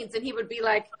jeans and he would be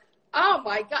like, oh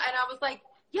my God. And I was like,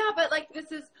 yeah, but like,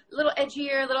 this is a little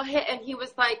edgier, a little hit. And he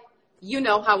was like, you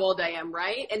know how old I am,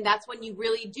 right? And that's when you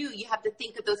really do. You have to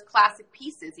think of those classic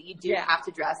pieces that you do have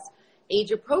to dress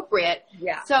age appropriate.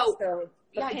 Yeah. So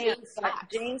the pants,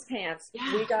 Jane's pants.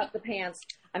 Yeah. We got the pants.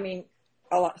 I mean,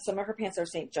 some of her pants are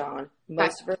St. John.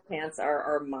 Most of her pants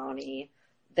are Armani.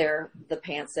 They're the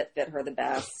pants that fit her the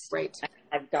best. Right.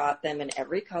 I've got them in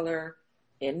every color,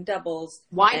 in doubles.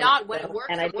 Why not? When it works,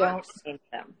 and I don't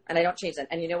change them.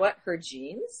 And you know what? Her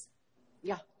jeans,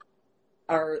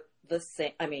 are the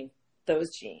same. I mean, those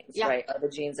jeans, right, are the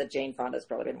jeans that Jane Fonda's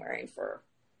probably been wearing for,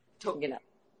 you know,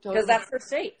 because that's her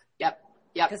shape. Yep.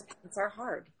 Because pants are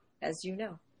hard, as you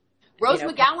know. Rose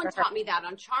McGowan taught me that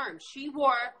on Charmed. She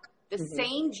wore the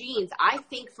same jeans, I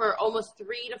think, for almost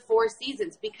 3 to 4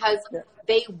 seasons because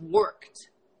they worked.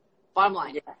 Bottom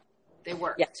line, they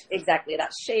worked. Yeah, exactly.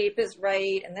 That shape is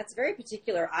right, and that's very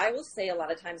particular. I will say a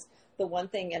lot of times the one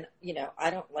thing, and you know, I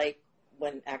don't like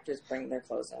when actors bring their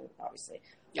clothes in, obviously,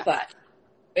 but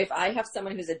if I have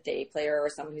someone who's a day player or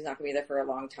someone who's not going to be there for a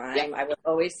long time, I would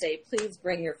always say, please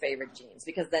bring your favorite jeans,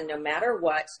 because then no matter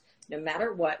what,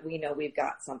 we know we've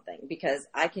got something, because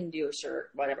I can do a shirt,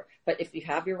 whatever. But if you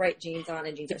have your right jeans on,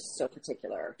 and jeans are so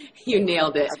particular. You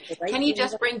nailed it. Can you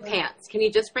just bring pants? Can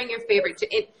you just bring your favorite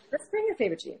jeans? Let's bring your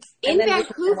favorite jeans. In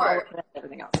Vancouver.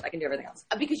 Everything else. I can do everything else.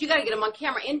 Because you got to get them on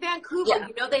camera. In Vancouver,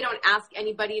 you know they don't ask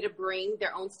anybody to bring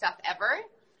their own stuff ever.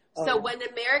 So when the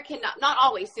American, not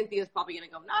always, Cynthia's probably going to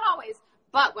go, not always,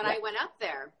 but when I went up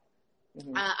there,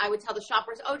 I would tell the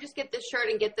shoppers, oh, just get this shirt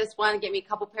and get this one, and get me a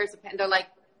couple pairs of pants. They're like,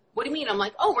 what do you mean? I'm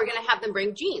like, oh, we're going to have them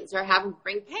bring jeans or have them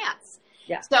bring pants.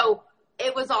 Yeah. So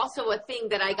it was also a thing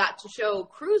that I got to show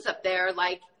crews up there,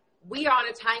 like, we are on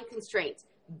a time constraint.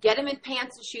 Get them in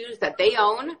pants and shoes that they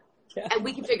own, and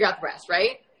we can figure out the rest,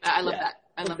 right? I love that.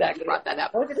 I love that you brought that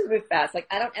up. I want to move fast. Like,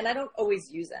 I don't always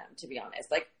use them, to be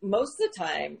honest. Like, most of the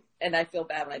time, and I feel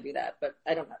bad when I do that, but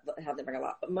I don't have them bring a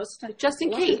lot. But most of the time, just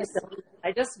in case,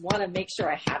 I just want to make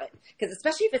sure I have it, because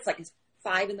especially if it's like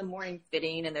 5 a.m.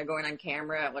 fitting and they're going on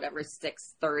camera at whatever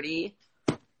 6:30,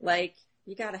 like,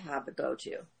 you got to have the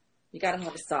go-to. You got to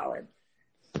have a solid.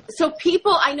 So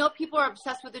I know people are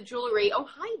obsessed with the jewelry. Oh,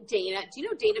 hi, Dana. Do you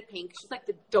know Dana Pink? She's like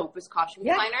the dopest costume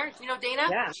designer. Do you know Dana?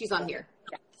 Yeah. She's on here.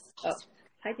 Yeah. Oh,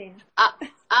 hi, Dana.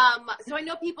 So I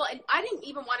know people, and I didn't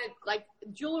even want to, like,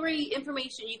 jewelry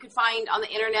information you could find on the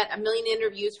internet, a million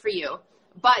interviews for you.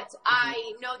 But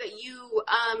I know that you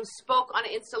spoke on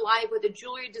an Insta Live with a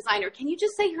jewelry designer. Can you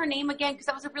just say her name again? Because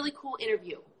that was a really cool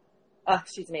interview. Oh,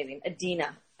 she's amazing.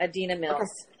 Adina Mills.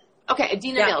 Okay,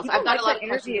 Adina Mills. I've got a lot of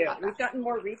interview. We've gotten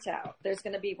more reach out. We're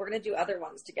going to do other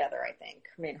ones together, I think.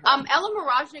 Ellen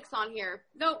Moroznik's on here.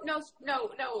 No nerves,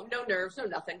 no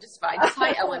nothing. Just fine. Just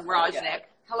hi, Ellen Moroznik.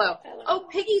 Hello. Oh,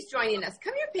 Piggy's joining us.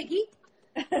 Come here, Piggy.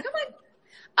 Come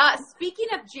on. Speaking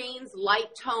of Jane's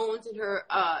light tones and her,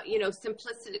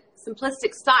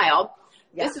 simplistic style,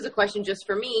 this is a question just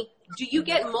for me. Do you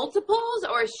get multiples,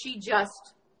 or is she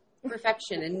just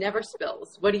perfection and never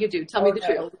spills? What do you do? Tell me the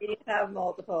truth. We have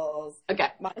multiples. Okay.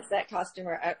 My set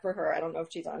costumer for her, I don't know if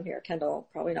she's on here. Kendall,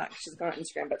 probably not. She's gone on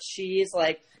Instagram, but she's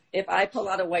like, if I pull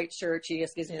out a white shirt, she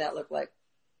just gives me that look like,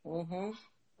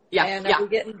 yeah. And are we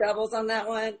getting doubles on that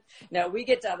one? No, we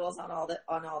get doubles on all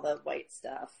the white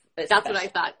stuff. That's what I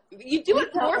thought. You do it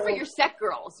more for your set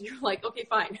girls. You're like, okay,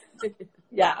 fine.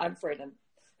 Yeah, I'm frightened.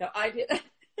 No, I did.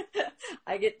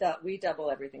 We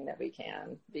double everything that we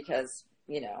can, because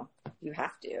you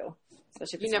have to,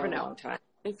 especially if it's been a long time.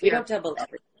 We don't double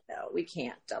everything, though. We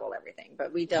can't double everything,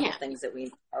 but we double things that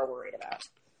we are worried about.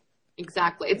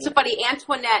 Exactly. It's so funny.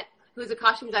 Antoinette, who's a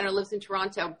costume designer, lives in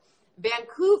Toronto.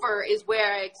 Vancouver is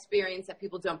where I experience that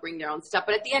people don't bring their own stuff.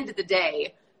 But at the end of the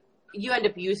day, you end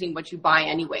up using what you buy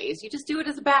anyways. You just do it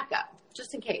as a backup,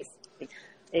 just in case.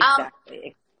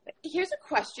 Exactly. Here's a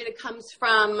question. It comes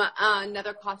from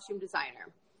another costume designer.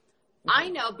 I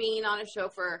know, being on a show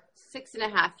for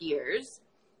 6.5 years,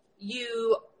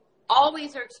 you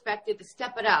always are expected to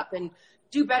step it up and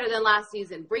do better than last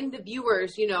season, bring the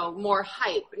viewers, more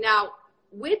hype. Now,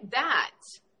 with that,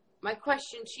 my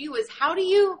question to you is, how do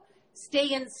you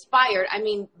stay inspired? I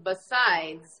mean,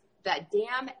 besides that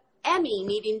damn Emmy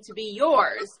needing to be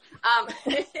yours, how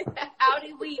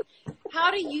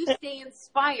do you stay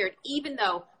inspired, even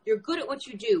though you're good at what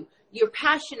you do, you're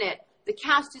passionate, the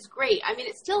cast is great? I mean,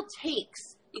 it still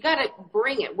takes, you got to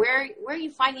bring it. Where are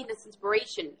you finding this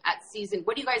inspiration at season?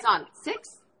 What are you guys on?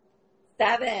 6?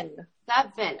 7.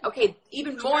 Okay,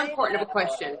 even more important of a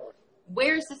question.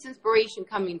 Where's this inspiration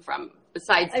coming from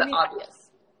besides the obvious?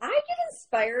 I get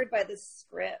inspired by the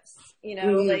scripts,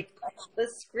 like the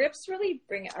scripts really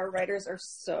our writers are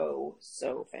so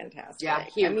fantastic. Yeah,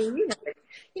 huge. I mean,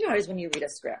 you know how it is when you read a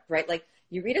script, right? Like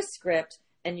you read a script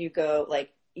and you go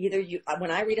like,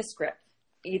 when I read a script,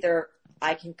 either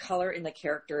I can color in the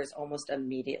characters almost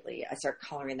immediately. I start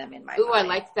coloring them in my mind. I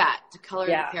like that, to color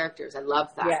in the characters. I love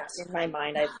that. Yeah, in my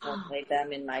mind, I formulate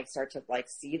them and I start to like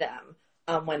see them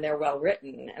when they're well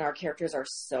written, and our characters are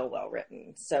so well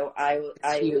written. So I'm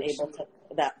able to,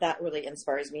 that really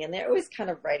inspires me. And they're always kind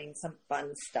of writing some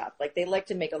fun stuff. Like they like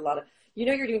to make a lot of,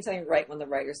 you're doing something right when the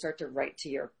writers start to write to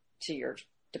your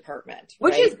department,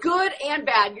 which right? is good and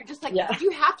bad. You're just like, do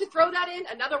you have to throw that in?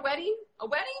 Another wedding? A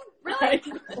wedding? Really?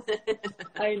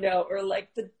 I know. Or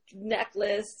like the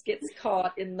necklace gets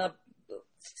caught in the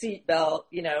seatbelt,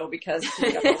 because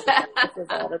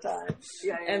all the time.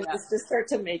 And just start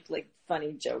to make like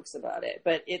funny jokes about it.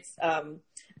 But it's, I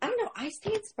don't know. I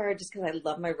stay inspired just because I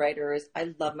love my writers.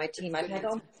 I love my team. I've had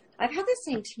the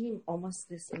same team almost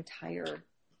this entire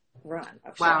run.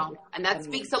 Wow. And that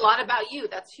speaks a lot about you.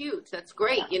 That's huge. That's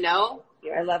great.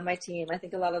 I love my team. I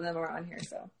think a lot of them are on here.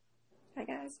 So hi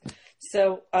guys.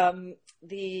 So, I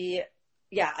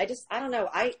don't know.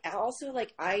 I also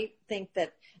I think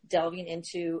that delving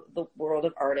into the world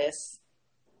of artists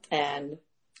and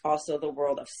also the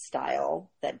world of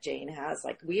style that Jane has,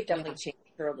 we've definitely changed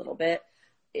her a little bit.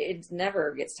 It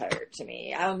never gets tired to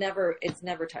me. It's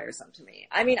never tiresome to me.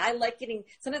 I mean, I like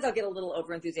sometimes I'll get a little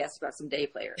over enthusiastic about some day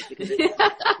players because it's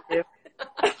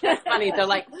funny. They're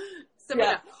like,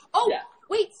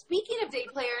 wait, speaking of day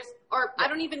players, or I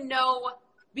don't even know,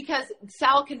 because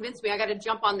Sal convinced me I got to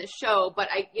jump on this show, but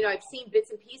I've seen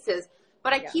bits and pieces,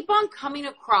 but I keep on coming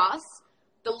across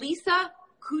the Lisa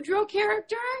Kudrow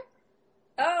character.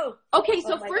 Oh. Okay,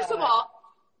 so first of all,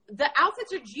 the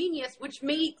outfits are genius, which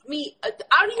made me, I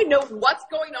don't even know what's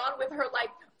going on with her,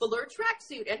 velour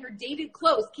tracksuit and her dated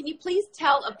clothes. Can you please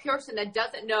tell a person that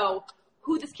doesn't know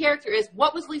who this character is,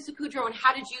 what was Lisa Kudrow and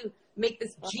how did you make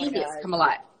this genius come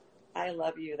alive? I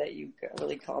love you that you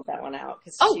really called that one out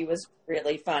because she was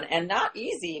really fun and not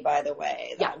easy, by the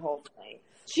way, that whole thing.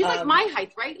 She's like my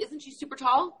height, right? Isn't she super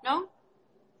tall? No?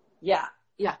 Yeah.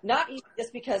 Yeah. Not easy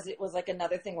just because it was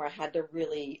another thing where I had to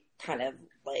really kind of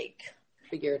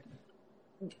figured.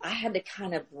 I had to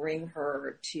kind of bring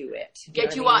her to it.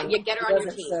 Get her on your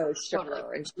team. So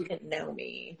sure, and she didn't know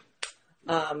me.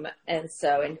 And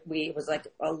it was a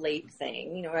late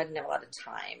thing. I didn't have a lot of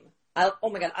time. Oh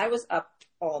my God, I was up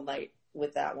all night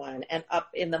with that one and up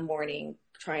in the morning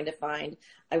trying to find,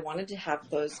 I wanted to have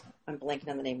those, I'm blanking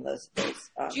on the name of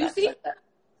those. Juicy?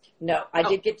 No, I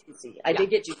did get Juicy. I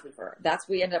did get Juicy for her.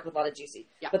 We ended up with a lot of Juicy.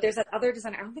 Yeah. But there's that other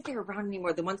designer. I don't think they're around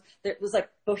anymore. The ones that was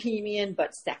bohemian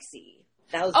but sexy.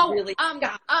 That was really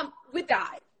with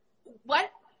Sky.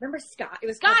 What? Remember Sky? It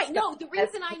was Sky. No, the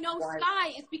reason I know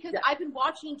Sky is because I've been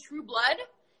watching True Blood.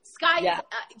 Sky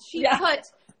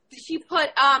she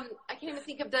put I can't even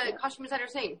think of the costume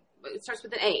designer's name. It starts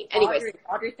with an A. Anyways,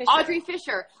 Audrey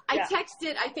Fisher. I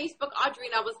Facebook Audrey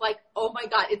and I was like, oh my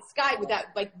God, it's Sky with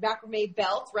that macrame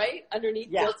belt, right?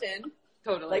 Underneath built in.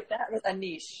 Totally. That was a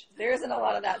niche. There isn't a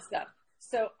lot of that stuff.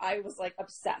 So I was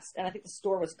obsessed. And I think the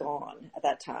store was gone at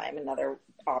that time. Another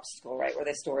obstacle, right? Where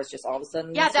the store is just all of a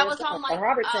sudden. Yeah, that was on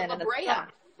Robertson La Brea,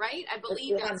 right? I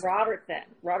believe it was on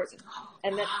Robertson.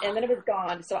 And then it was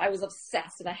gone. So I was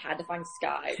obsessed and I had to find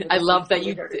Sky. I love that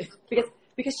you did.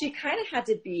 Because she kind of had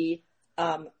to be,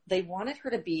 they wanted her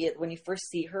to be, when you first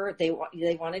see her, they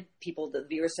wanted the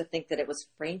viewers to think that it was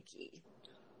Frankie.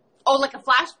 Oh, like a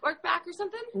flashback or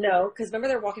something? No, because remember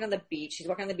they're walking on the beach. She's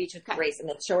walking on the beach with Grace, and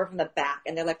they show her from the back,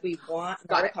 and they're like, we want,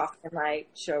 Nora Kaufman, my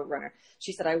showrunner,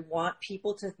 she said, I want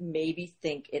people to maybe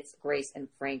think it's Grace and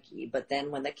Frankie, but then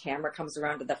when the camera comes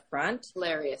around to the front.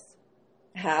 Hilarious.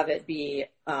 have it be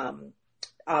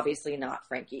obviously not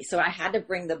Frankie. So I had to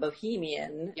bring the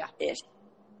bohemian-ish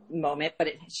moment, but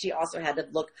she also had to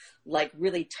look like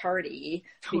really tardy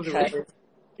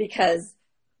because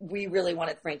we really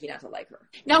wanted Frankie not to like her.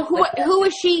 Now, who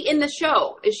is she in the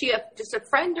show? Is she just a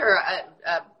friend or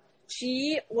a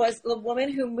She was the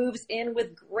woman who moves in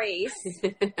with Grace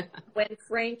when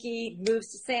Frankie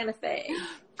moves to Santa Fe.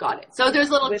 Got it. So there's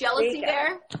a little jealousy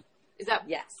there? Is that?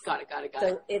 Yes. Got it.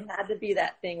 So it had to be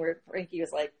that thing where Frankie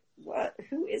was like, what?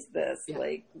 Who is this? Yeah.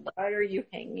 Like, why are you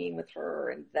hanging with her?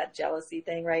 And that jealousy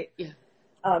thing, right? Yeah.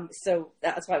 So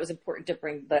that's why it was important to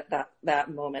bring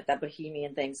that moment, that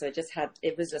bohemian thing. So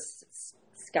it was just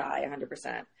Sky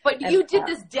 100%. But you did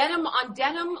this denim on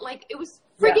denim, like it was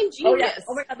friggin' genius.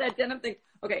 Oh my God, that denim thing.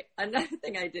 Okay, another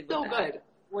thing I did so good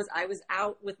was I was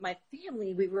out with my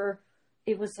family.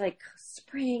 It was like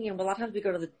spring, and a lot of times we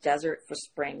go to the desert for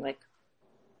spring, like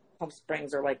Palm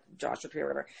Springs or like Joshua Tree or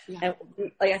whatever. Yeah.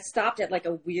 And like I stopped at like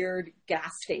a weird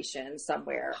gas station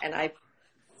somewhere, and I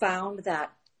found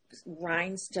that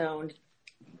rhinestone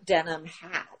denim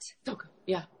hat. Okay.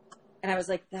 Yeah. And I was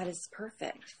like, that is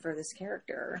perfect for this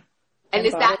character. And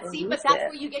is that, but that's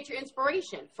where you get your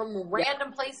inspiration, from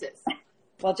random places.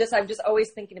 Well, I'm just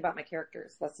always thinking about my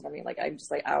characters. That's what I mean. Like, I'm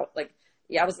just like out, like,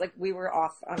 I was like, we were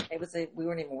off, we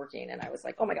weren't even working. And I was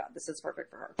like, oh my God, this is perfect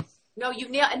for her. No, you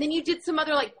nailed, and then you did some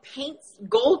other like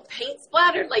gold paint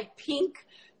splattered, like pink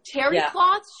terry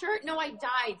cloth shirt. No, I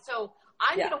died. So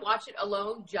I'm going to watch it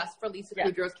alone just for Lisa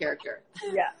Kudrow's character.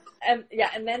 Yeah. And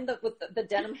then with the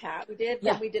denim hat we did,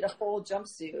 then we did a whole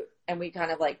jumpsuit, and we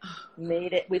kind of like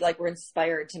made it, we like were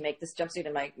inspired to make this jumpsuit,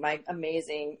 and my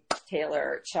amazing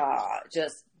Taylor Cha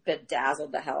just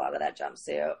bedazzled the hell out of that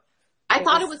jumpsuit. I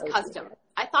thought it was custom.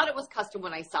 I thought it was custom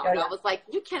when I saw it. I was like,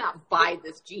 you cannot buy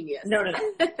this genius. No.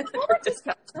 Just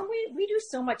custom. We do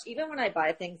so much. Even when I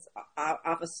buy things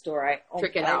off a store,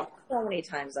 trick it out. So many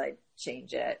times I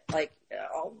change it. Like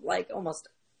almost,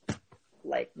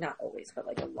 like not always, but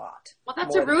like a lot. Well,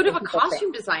 that's the root of a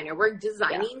costume designer. We're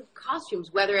designing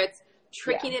costumes, whether it's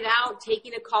tricking it out,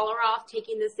 taking a collar off,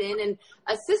 taking this in, and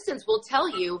assistants will tell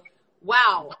you,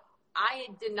 wow, I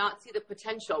did not see the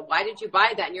potential. Why did you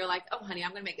buy that? And you're like, oh, honey,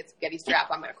 I'm going to make a spaghetti strap.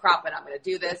 I'm going to crop it. I'm going to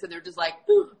do this. And they're just like,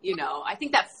 I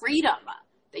think that freedom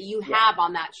that you have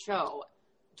on that show,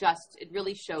 it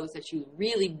really shows that you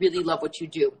really, really love what you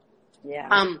do.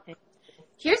 Yeah.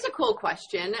 Here's a cool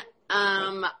question.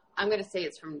 I'm going to say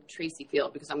it's from Tracy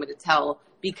Field because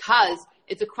because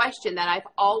it's a question that I've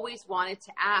always wanted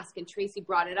to ask. And Tracy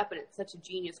brought it up, and it's such a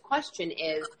genius question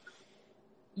is,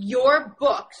 your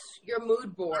books, your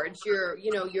mood boards, your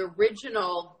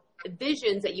original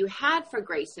visions that you had for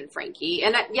Grace and Frankie.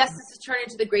 And yes, this has turned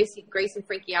into the Grace and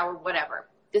Frankie hour, whatever.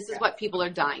 This is what people are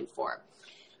dying for.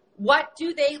 What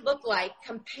do they look like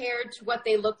compared to what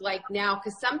they look like now?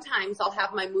 Because sometimes I'll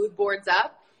have my mood boards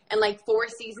up, and like 4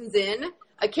 seasons in,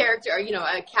 a character or,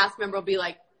 a cast member will be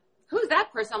like, who's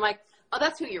that person? I'm like, oh,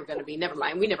 that's who you're going to be. Never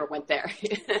mind. We never went there.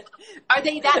 Are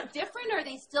they that different, or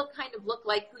they still kind of look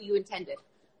like who you intended?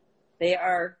 They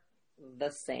are the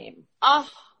same. Oh,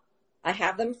 I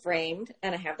have them framed,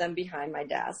 and I have them behind my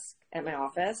desk at my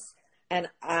office. And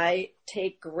I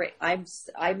take great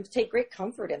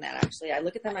comfort in that. Actually, I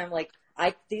look at them, and I'm like,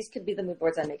 these could be the mood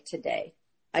boards I make today.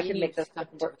 I can make those,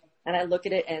 and I look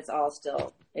at it, and it's all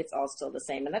still the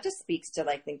same. And that just speaks to,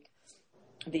 I think,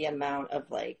 the amount of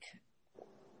like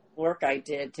work I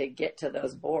did to get to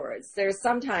those boards. There's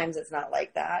sometimes it's not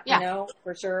like that,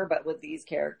 for sure. But with these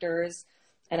characters.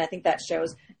 And I think that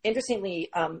shows, interestingly,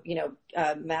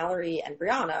 Mallory and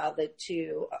Brianna, the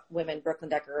two women, Brooklyn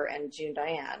Decker and June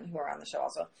Diane, who are on the show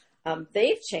also,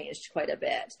 they've changed quite a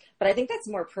bit. But I think that's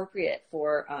more appropriate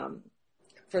for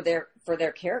their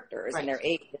characters and their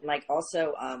age. And like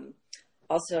also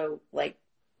like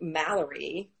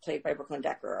Mallory, played by Brooklyn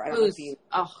Decker.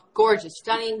 Gorgeous,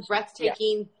 stunning,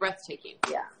 breathtaking.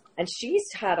 Yeah. And she's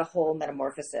had a whole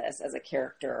metamorphosis as a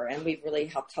character, and we've really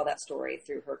helped tell that story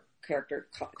through her character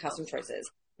costume choices,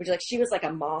 which like she was like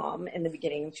a mom in the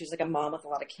beginning. She was like a mom with a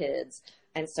lot of kids,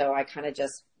 and so I kind of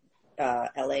just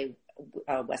LA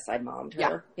West Side mommed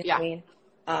her. You know what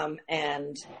I mean?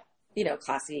 And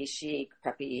classy, chic,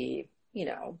 preppy,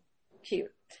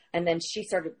 cute. And then she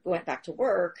went back to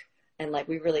work, and like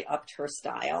we really upped her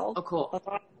style. Oh, cool. A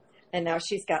lot. And now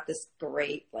she's got this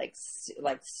great, like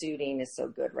suiting is so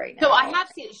good right now. So I have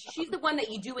seen, she's the one that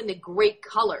you do in the great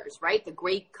colors, right? The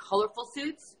great colorful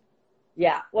suits.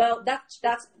 Yeah, well, that's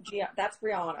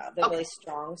Brianna, the really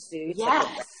strong suits, like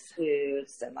the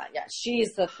suits, and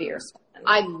she's the fierce one.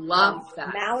 I love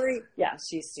that. Mallory,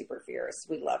 she's super fierce.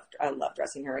 I love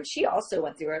dressing her, and she also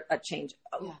went through a change.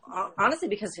 Honestly,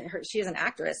 because she is an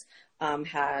actress,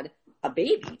 had a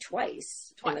baby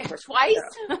twice. Twice?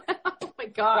 Oh my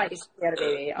God! Twice she had a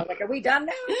baby. I'm like, are we done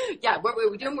now? Yeah, what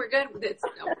are we doing? We're good.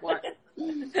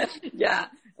 Yeah.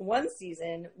 One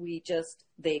season, they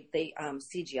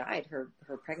CGI'd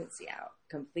her pregnancy out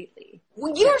completely.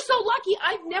 Well, you are so lucky.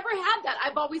 I've never had that.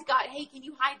 I've always got, hey, can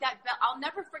you hide that? I'll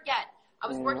never forget. I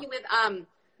was working with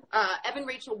Evan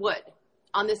Rachel Wood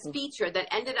on this feature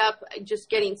that ended up just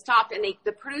getting stopped, and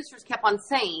the producers kept on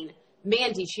saying,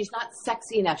 Mandy, she's not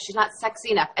sexy enough. She's not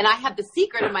sexy enough. And I had the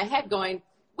secret in my head going,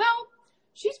 well,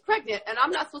 she's pregnant, and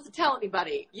I'm not supposed to tell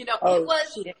anybody. It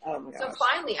was. So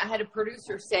finally, I had a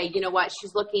producer say, you know what?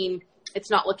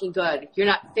 It's not looking good. You're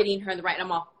not fitting her in the right. And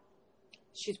I'm all,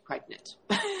 she's pregnant.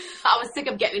 I was sick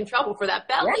of getting in trouble for that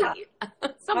belly. Yeah.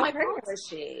 How pregnant was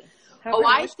she?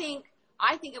 I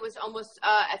think it was almost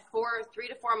at 3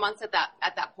 to 4 months at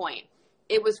that point.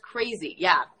 It was crazy.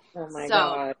 Yeah. Oh my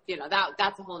God.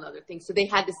 That's a whole nother thing. So they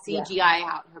had to CGI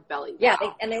out her belly. Yeah.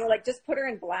 They were like, just put her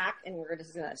in black and we're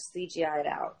just going to CGI it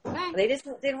out. Okay. They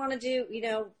didn't want to do,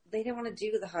 they didn't want to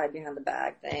do the hide behind the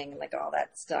bag thing and like all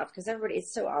that stuff because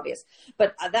it's so obvious.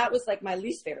 But that was like my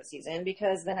least favorite season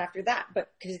because then after that,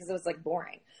 because it was like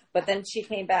boring. But then she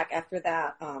came back after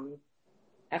that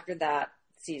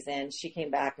season, she came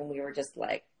back and we were just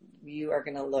like, you are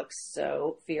going to look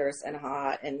so fierce and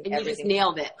hot and you just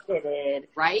nailed it. Fitted.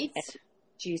 Right? And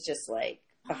she's just like,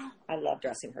 I love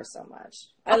dressing her so much.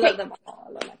 I love them all.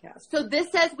 I love my cast. So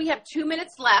this says we have 2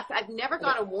 minutes left. I've never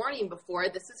got a warning before.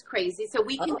 This is crazy. So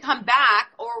we can come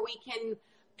back or we can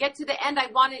get to the end.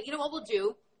 You know what we'll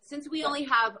do? Since we only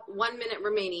have 1 minute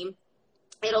remaining,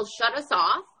 it'll shut us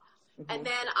off. Mm-hmm. And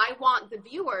then I want the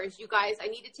viewers, you guys, I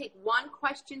need to take one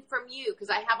question from you because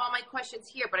I have all my questions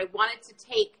here, but I wanted to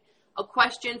take a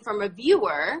question from a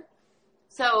viewer.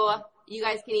 So you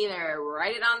guys can either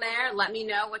write it on there, let me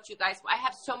know what you guys, I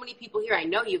have so many people here. I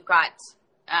know you've got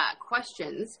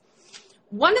questions.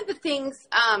 One of the things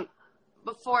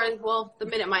the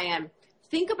minute I am,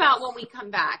 think about when we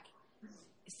come back,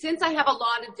 since I have a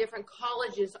lot of different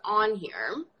colleges on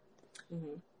here,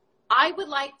 mm-hmm. I would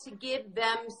like to give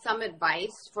them some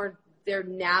advice for their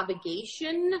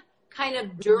navigation kind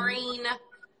of during,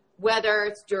 whether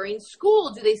it's during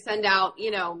school, do they send out,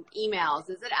 emails?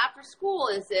 Is it after school?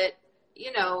 Is it,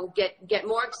 get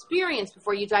more experience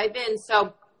before you dive in?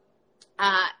 So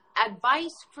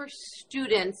advice for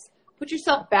students, put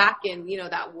yourself back in,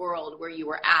 that world where you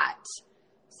were at.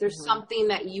 Is there something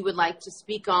that you would like to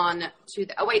speak on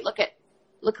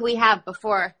look who we have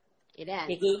before it ends.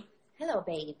 Piggy. Hello,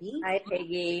 baby. Hi,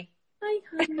 Piggy. Hi,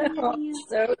 honey.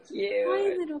 So cute.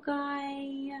 Hi, little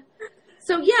guy.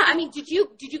 So, did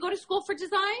you go to school for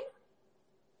design?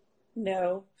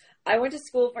 No. I went to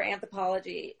school for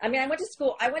anthropology. I went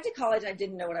to college. I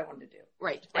didn't know what I wanted to do.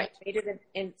 Right. I majored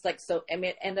in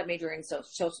ended up majoring in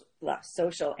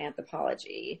social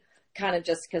anthropology, kind of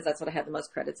just because that's what I had the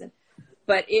most credits in.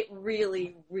 But it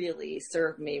really, really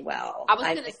served me well. I was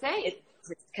going to say.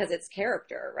 Because it's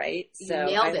character, right? So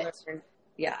you nailed it.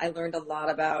 I learned a lot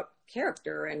about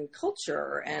character and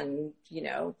culture and,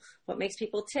 what makes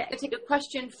people tick. I take a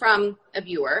question from a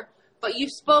viewer, but you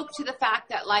spoke to the fact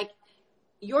that,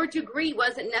 your degree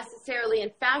wasn't necessarily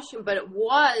in fashion, but it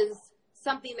was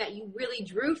something that you really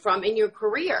drew from in your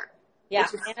career. Yeah.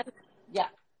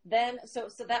 Then, so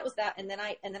that was that. And then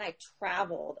I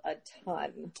traveled a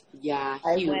ton. Yeah.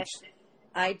 Huge.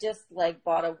 I just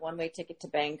bought a one-way ticket to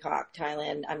Bangkok,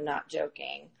 Thailand. I'm not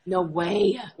joking. No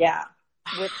way. Yeah.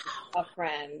 With a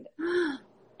friend.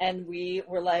 And we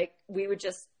would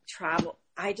just travel.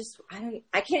 I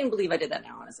can't even believe I did that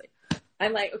now, honestly.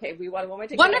 I'm like, okay, we want a one-way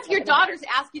ticket. What if your daughters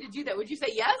ask you to do that? Would you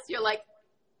say yes? You're like,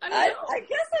 I don't know. I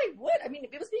guess I would.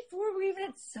 It was before we even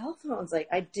had cell phones.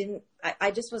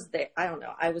 I just was there. I don't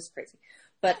know. I was crazy.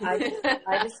 But I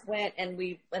just went and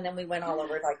then we went all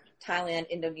over Thailand,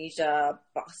 Indonesia,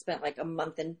 spent a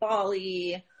month in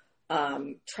Bali,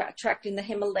 trekked in the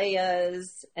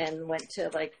Himalayas and went to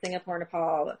Singapore,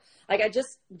 Nepal. I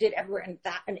just did everywhere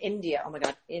and India. Oh my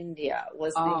God. India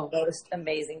was the most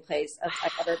amazing place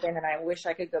I've ever been. And I wish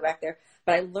I could go back there,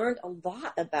 but I learned a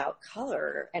lot about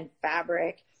color and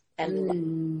fabric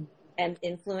and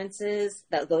influences,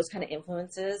 those kind of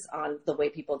influences on the way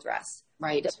people dress.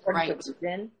 Right. From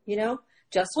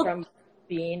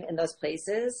being in those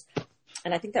places.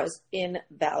 And I think that was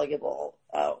invaluable.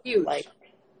 Huge.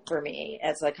 For me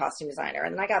as a costume designer.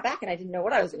 And then I got back and I didn't know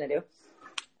what I was going to do.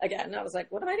 again, I was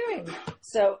like, what am I doing?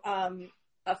 So,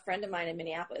 a friend of mine in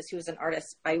Minneapolis, who was an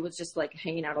artist, I was just like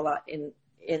hanging out a lot in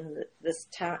this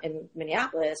town in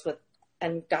Minneapolis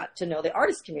and got to know the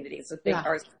artist community. It's a big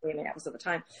artist community in Minneapolis at the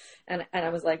time. And I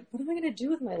was like, what am I going to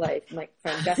do with my life? My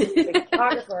friend Justin was a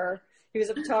photographer. He was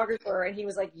a photographer, and he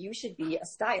was like, you should be a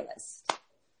stylist.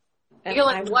 And you're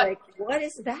like, I was what? like, what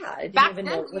is that? I didn't Back even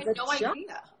then, know it was you had no job.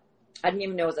 idea. I didn't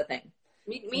even know it was a thing.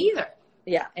 Me either.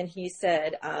 Yeah. And he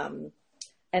said,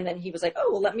 and then he was like,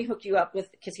 oh, well, let me hook you up with,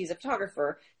 because he's a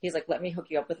photographer. He's like, let me hook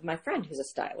you up with my friend who's a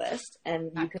stylist,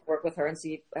 and you can work with her and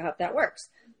see how that works.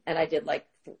 And I did like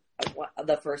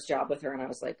the first job with her, and I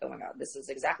was like, oh my God, this is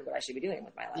exactly what I should be doing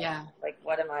with my life. Yeah. Like,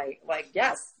 what am I like?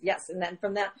 Yes. And then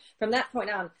from that point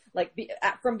on, like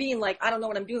from being like, I don't know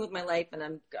what I'm doing with my life, and I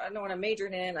don't know what I'm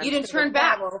majoring in. You didn't turn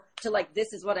back to like,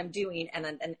 this is what I'm doing.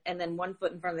 And then one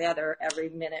foot in front of the other every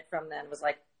minute from then was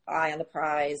like, eye on the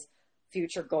prize,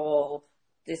 future goal.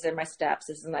 These are my steps.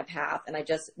 This is my path. And I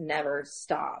just never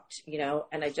stopped,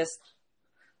 and I just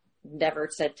never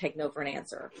said take no for an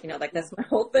answer. Like that's my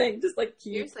whole thing. Just like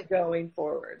keep going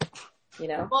forward,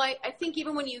 Well, I think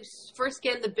even when you first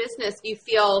get in the business, you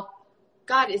feel,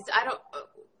 God, it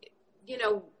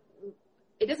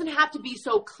doesn't have to be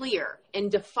so clear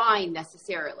and defined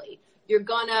necessarily. You're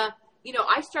gonna,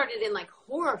 I started in like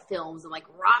horror films and like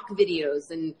rock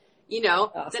videos and,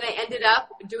 awesome. Then I ended up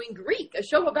doing Greek, a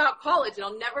show about college, and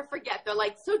I'll never forget. They're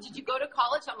like, so did you go to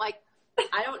college? I'm like,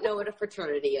 I don't know what a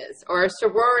fraternity is or a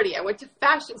sorority. I went to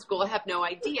fashion school. I have no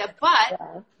idea.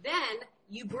 But then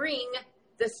you bring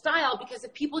the style, because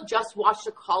if people just watched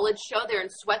a college show, they're in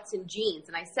sweats and jeans.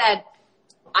 And I said,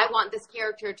 I want this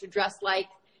character to dress like,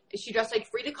 she dressed like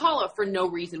Frida Kahlo for no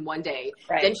reason one day.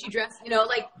 Right. Then she dressed, and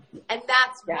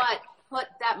that's what put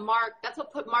that mark, that's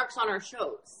what put marks on our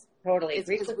shows. Totally. It's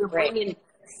because we're bringing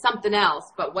something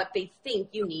else, but what they think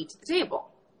you need to the table.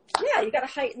 Yeah, you got to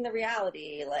heighten the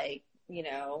reality, like,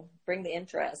 bring the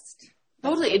interest.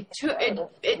 Totally.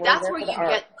 That's where you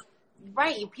get,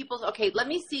 right, you people, okay, let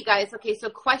me see, guys. Okay, so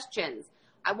questions.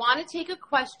 I want to take a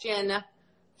question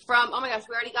from, oh my gosh,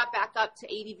 we already got back up to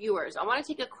 80 viewers. I want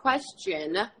to take a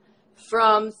question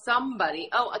from somebody.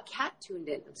 Oh, a cat tuned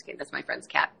in. I'm just kidding. That's my friend's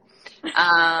cat.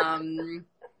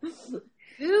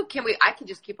 I can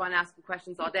just keep on asking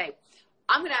questions all day.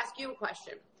 I'm going to ask you a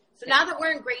question. So now that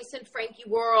we're in Grace and Frankie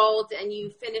world and you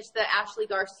finished the Ashley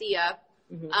Garcia,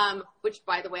 which,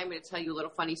 by the way, I'm going to tell you a little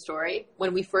funny story.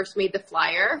 When we first made the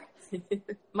flyer,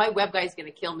 my web guy is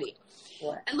going to kill me.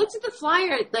 What? I looked at the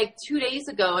flyer like 2 days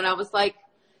ago, and I was like,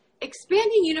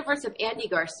 expanding universe of Andy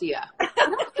Garcia. I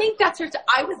don't think that's her.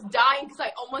 I was dying because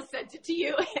I almost sent it to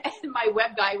you, and my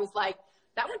web guy was like,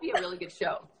 that would be a really good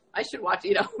show. I should watch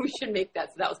it. We should make that.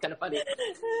 So that was kind of funny.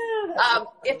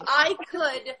 If I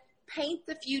could paint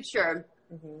the future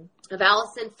of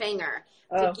Allison Fanger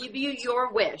to give you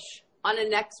your wish on a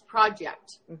next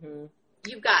project,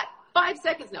 you've got 5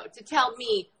 seconds now to tell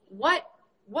me what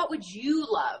would you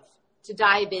love to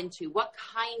dive into? What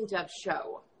kind of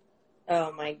show?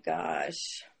 Oh my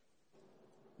gosh.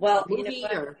 Well, Movie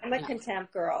I'm a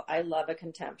contempt girl. I love a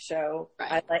contempt show.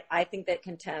 Right. I think that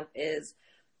contempt is,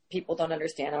 people don't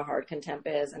understand how hard contempt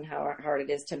is and how hard it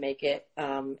is to make it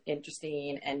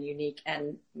interesting and unique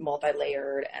and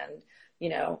multi-layered and,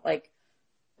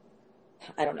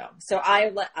 I don't know. So I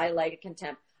like a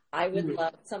contempt. I would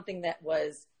love something that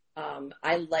was,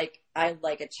 I like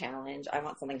a challenge. I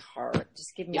want something hard.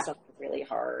 Just give me something really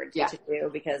hard to do,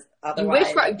 because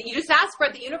otherwise. You just asked for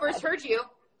it. The universe heard you.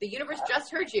 The universe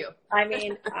just heard you. I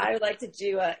mean, I would like to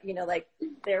do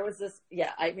there was this,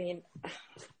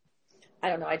 I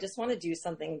don't know. I just want to do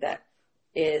something that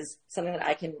is something that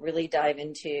I can really dive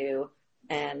into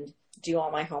and do all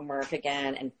my homework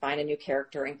again and find a new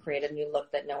character and create a new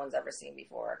look that no one's ever seen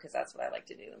before. Because that's what I like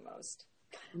to do the most.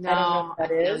 No, I don't know what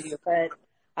that is, but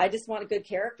I just want good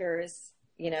characters,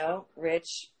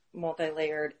 rich,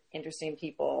 multi-layered, interesting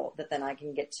people that then I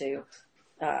can get to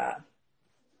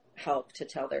help to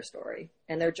tell their story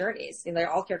and their journeys.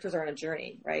 All characters are on a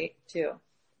journey, right? Too.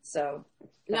 So.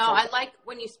 No, I like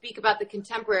when you speak about the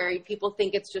contemporary, people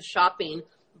think it's just shopping.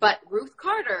 But Ruth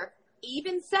Carter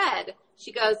even said,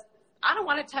 she goes, I don't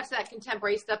want to touch that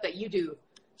contemporary stuff that you do.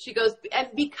 She goes, and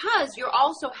because you're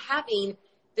also having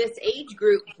this age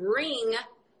group bring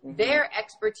their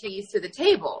expertise to the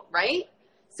table, right?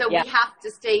 So we have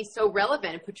to stay so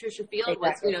relevant. And Patricia Field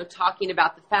was, talking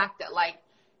about the fact that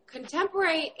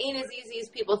contemporary ain't as easy as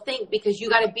people think, because you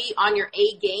got to be on your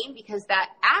A game, because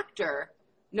that actor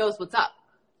knows what's up,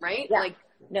 right? Yeah.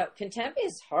 No, contempt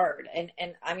is hard. And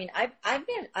I mean, I've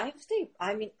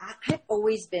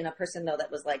always been a person though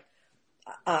that was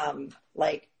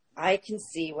I can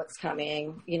see what's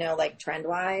coming, you know, like trend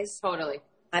wise. Totally.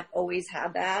 I've always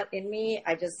had that in me.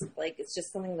 I just like, it's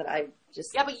just something that I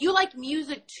just. Yeah, but you like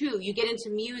music too. You get into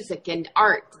music and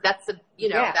art. That's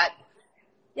that.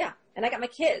 Yeah. And I got my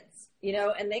kids, you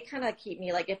know, and they kind of keep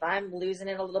me like, if I'm losing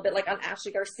it a little bit, like on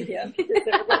Ashley Garcia,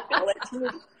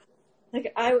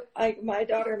 like my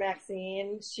daughter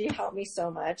Maxine, she helped me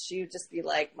so much. She would just be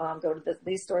like, Mom, go to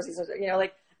these stores, you know,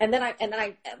 like, and then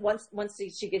I once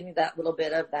she gives me that little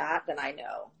bit of that, then I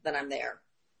know, then I'm there,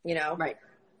 you know? Right.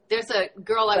 There's a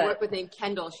girl I work with named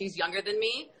Kendall. She's younger than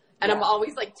me. And I'm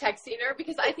always like texting her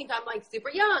because I think I'm like super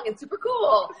young and super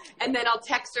cool. And then I'll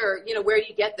text her, you know, where do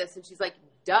you get this? And she's like,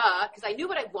 duh. Cause I knew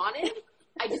what I wanted.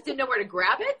 I just didn't know where to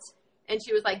grab it. And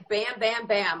she was like, bam, bam,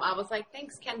 bam. I was like,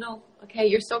 thanks, Kendall. Okay.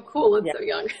 You're so cool and so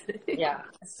young. Yeah.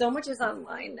 So much is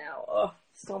online now. Oh,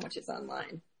 so much is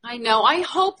online. I know. I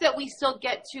hope that we still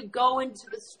get to go into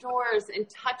the stores and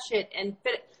touch it and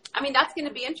fit it. I mean, that's going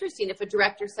to be interesting if a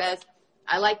director says,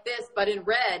 I like this, but in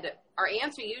red. Our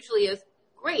answer usually is,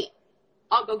 great,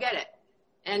 I'll go get it.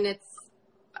 And it's,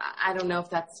 I don't know if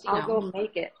that's, I'll go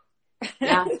make it.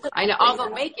 Yeah, I know. I'll go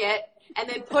make it and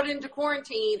then put it into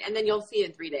quarantine and then you'll see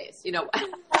it in 3 days. You know,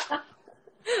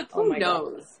 who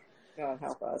knows? God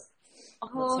help us.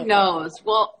 Who knows?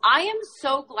 Well, I am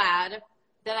so glad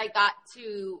that I got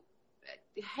to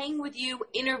hang with you,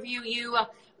 interview you,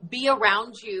 be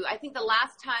around you. I think the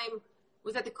last time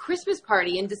was at the Christmas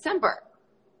party in December.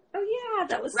 Oh yeah,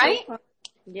 that was right. So fun.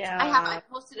 Yeah, I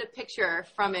posted a picture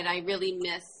from it. I really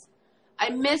miss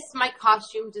my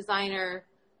costume designer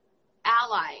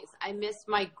allies. I miss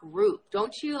my group.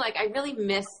 Don't you? Like, I really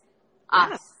miss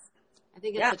us. I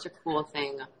think it's such a cool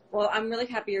thing. Well, I'm really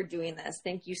happy you're doing this.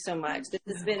 Thank you so much. This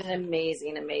has been an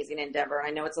amazing, amazing endeavor.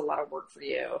 I know it's a lot of work for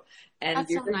you, and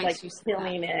That's you're so nice like you said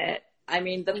killing it. I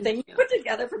mean, the thing you put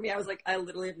together for me, I was like, I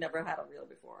literally have never had a reel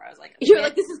before. I was like, you're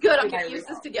like, this is good. I'm going to use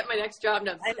this to get my next job.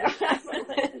 No, I know.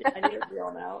 I need a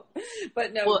reel now.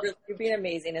 But no, really, you're being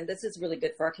amazing. And this is really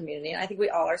good for our community. And I think we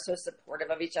all are so supportive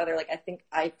of each other. Like,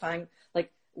 I find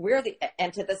like we're the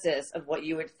antithesis of what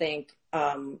you would think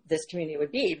this community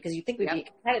would be, because you think we'd be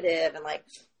competitive and like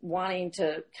wanting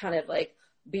to kind of like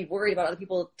be worried about other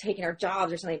people taking our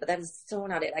jobs or something. But that is so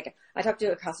not it. Like, I talked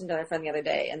to a costume designer friend the other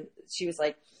day, and she was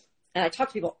like, and I talk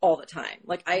to people all the time.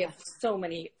 Like, I have so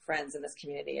many friends in this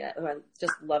community who I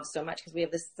just love so much, because we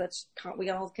have we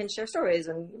all can share stories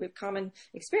and we have common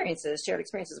experiences, shared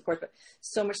experiences, of course, but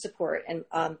so much support. And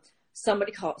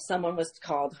someone was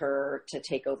called her to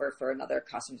take over for another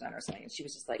costume designer or something. And she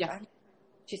was just like,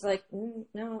 she's like,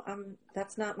 no,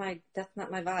 that's not my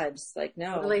vibes. Like,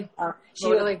 no. Really?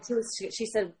 She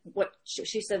said, what should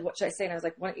I say? And I was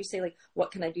like, why don't you say, like,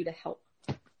 what can I do to help?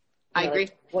 I agree.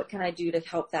 Like, what can I do to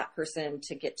help that person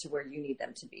to get to where you need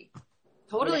them to be?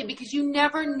 Totally, because you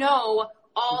never know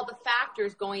all the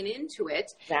factors going into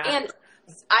it. Exactly. And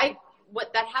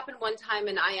that happened one time,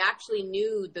 and I actually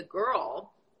knew the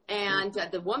girl and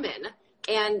the woman,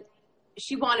 and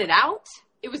she wanted out.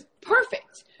 It was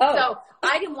perfect. Oh. So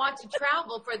I didn't want to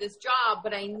travel for this job,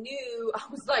 but I knew, I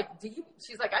was like,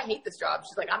 she's like, I hate this job.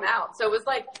 She's like, I'm out. So it was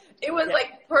like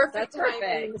perfect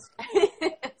timing.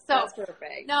 So that's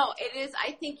perfect. No, it is.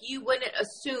 I think you wouldn't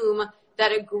assume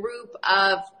that a group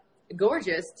of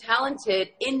gorgeous, talented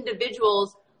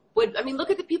individuals would, I mean,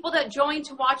 look at the people that joined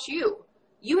to watch you.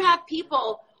 You have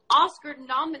people,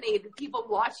 Oscar-nominated people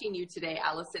watching you today,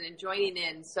 Allison, and joining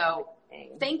in. So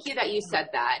thank you that you said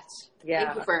that.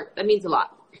 Yeah. Thank you that means a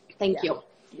lot. Thank you.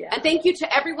 Yeah. And thank you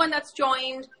to everyone that's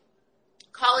joined,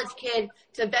 college kid,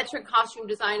 to veteran costume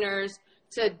designers,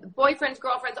 to boyfriends,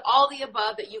 girlfriends, all the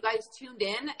above, that you guys tuned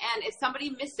in. And if somebody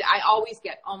missed it, I always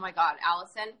get, oh my God,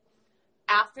 Allison,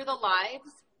 after the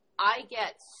lives, I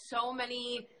get so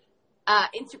many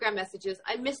Instagram messages.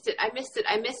 I missed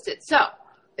it. So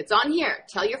it's on here.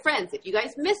 Tell your friends. If you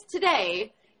guys missed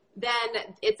today, then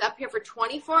it's up here for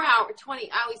 24 hours,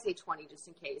 I always say 20 just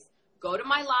in case. Go to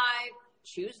my live,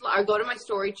 or go to my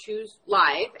story, choose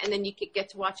live, and then you could get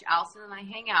to watch Allison and I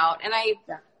hang out. And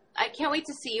I can't wait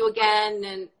to see you again.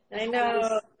 And I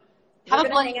know. Have a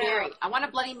Bloody Mary. I want a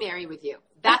Bloody Mary with you.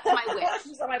 That's my wish.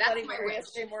 She's on my Bloody Mary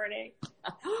yesterday morning.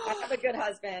 I have a good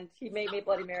husband. He made me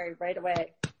Bloody Mary right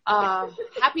away.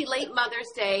 Happy late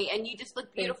Mother's Day, and you just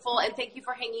look beautiful. And thank you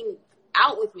for hanging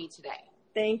out with me today.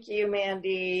 Thank you,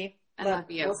 Mandy. I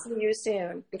love you. We'll see you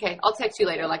soon. Okay, I'll text you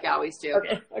later like I always do.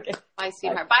 Okay. Bye,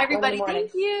 sweetheart. Bye, everybody.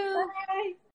 Thank you. Bye.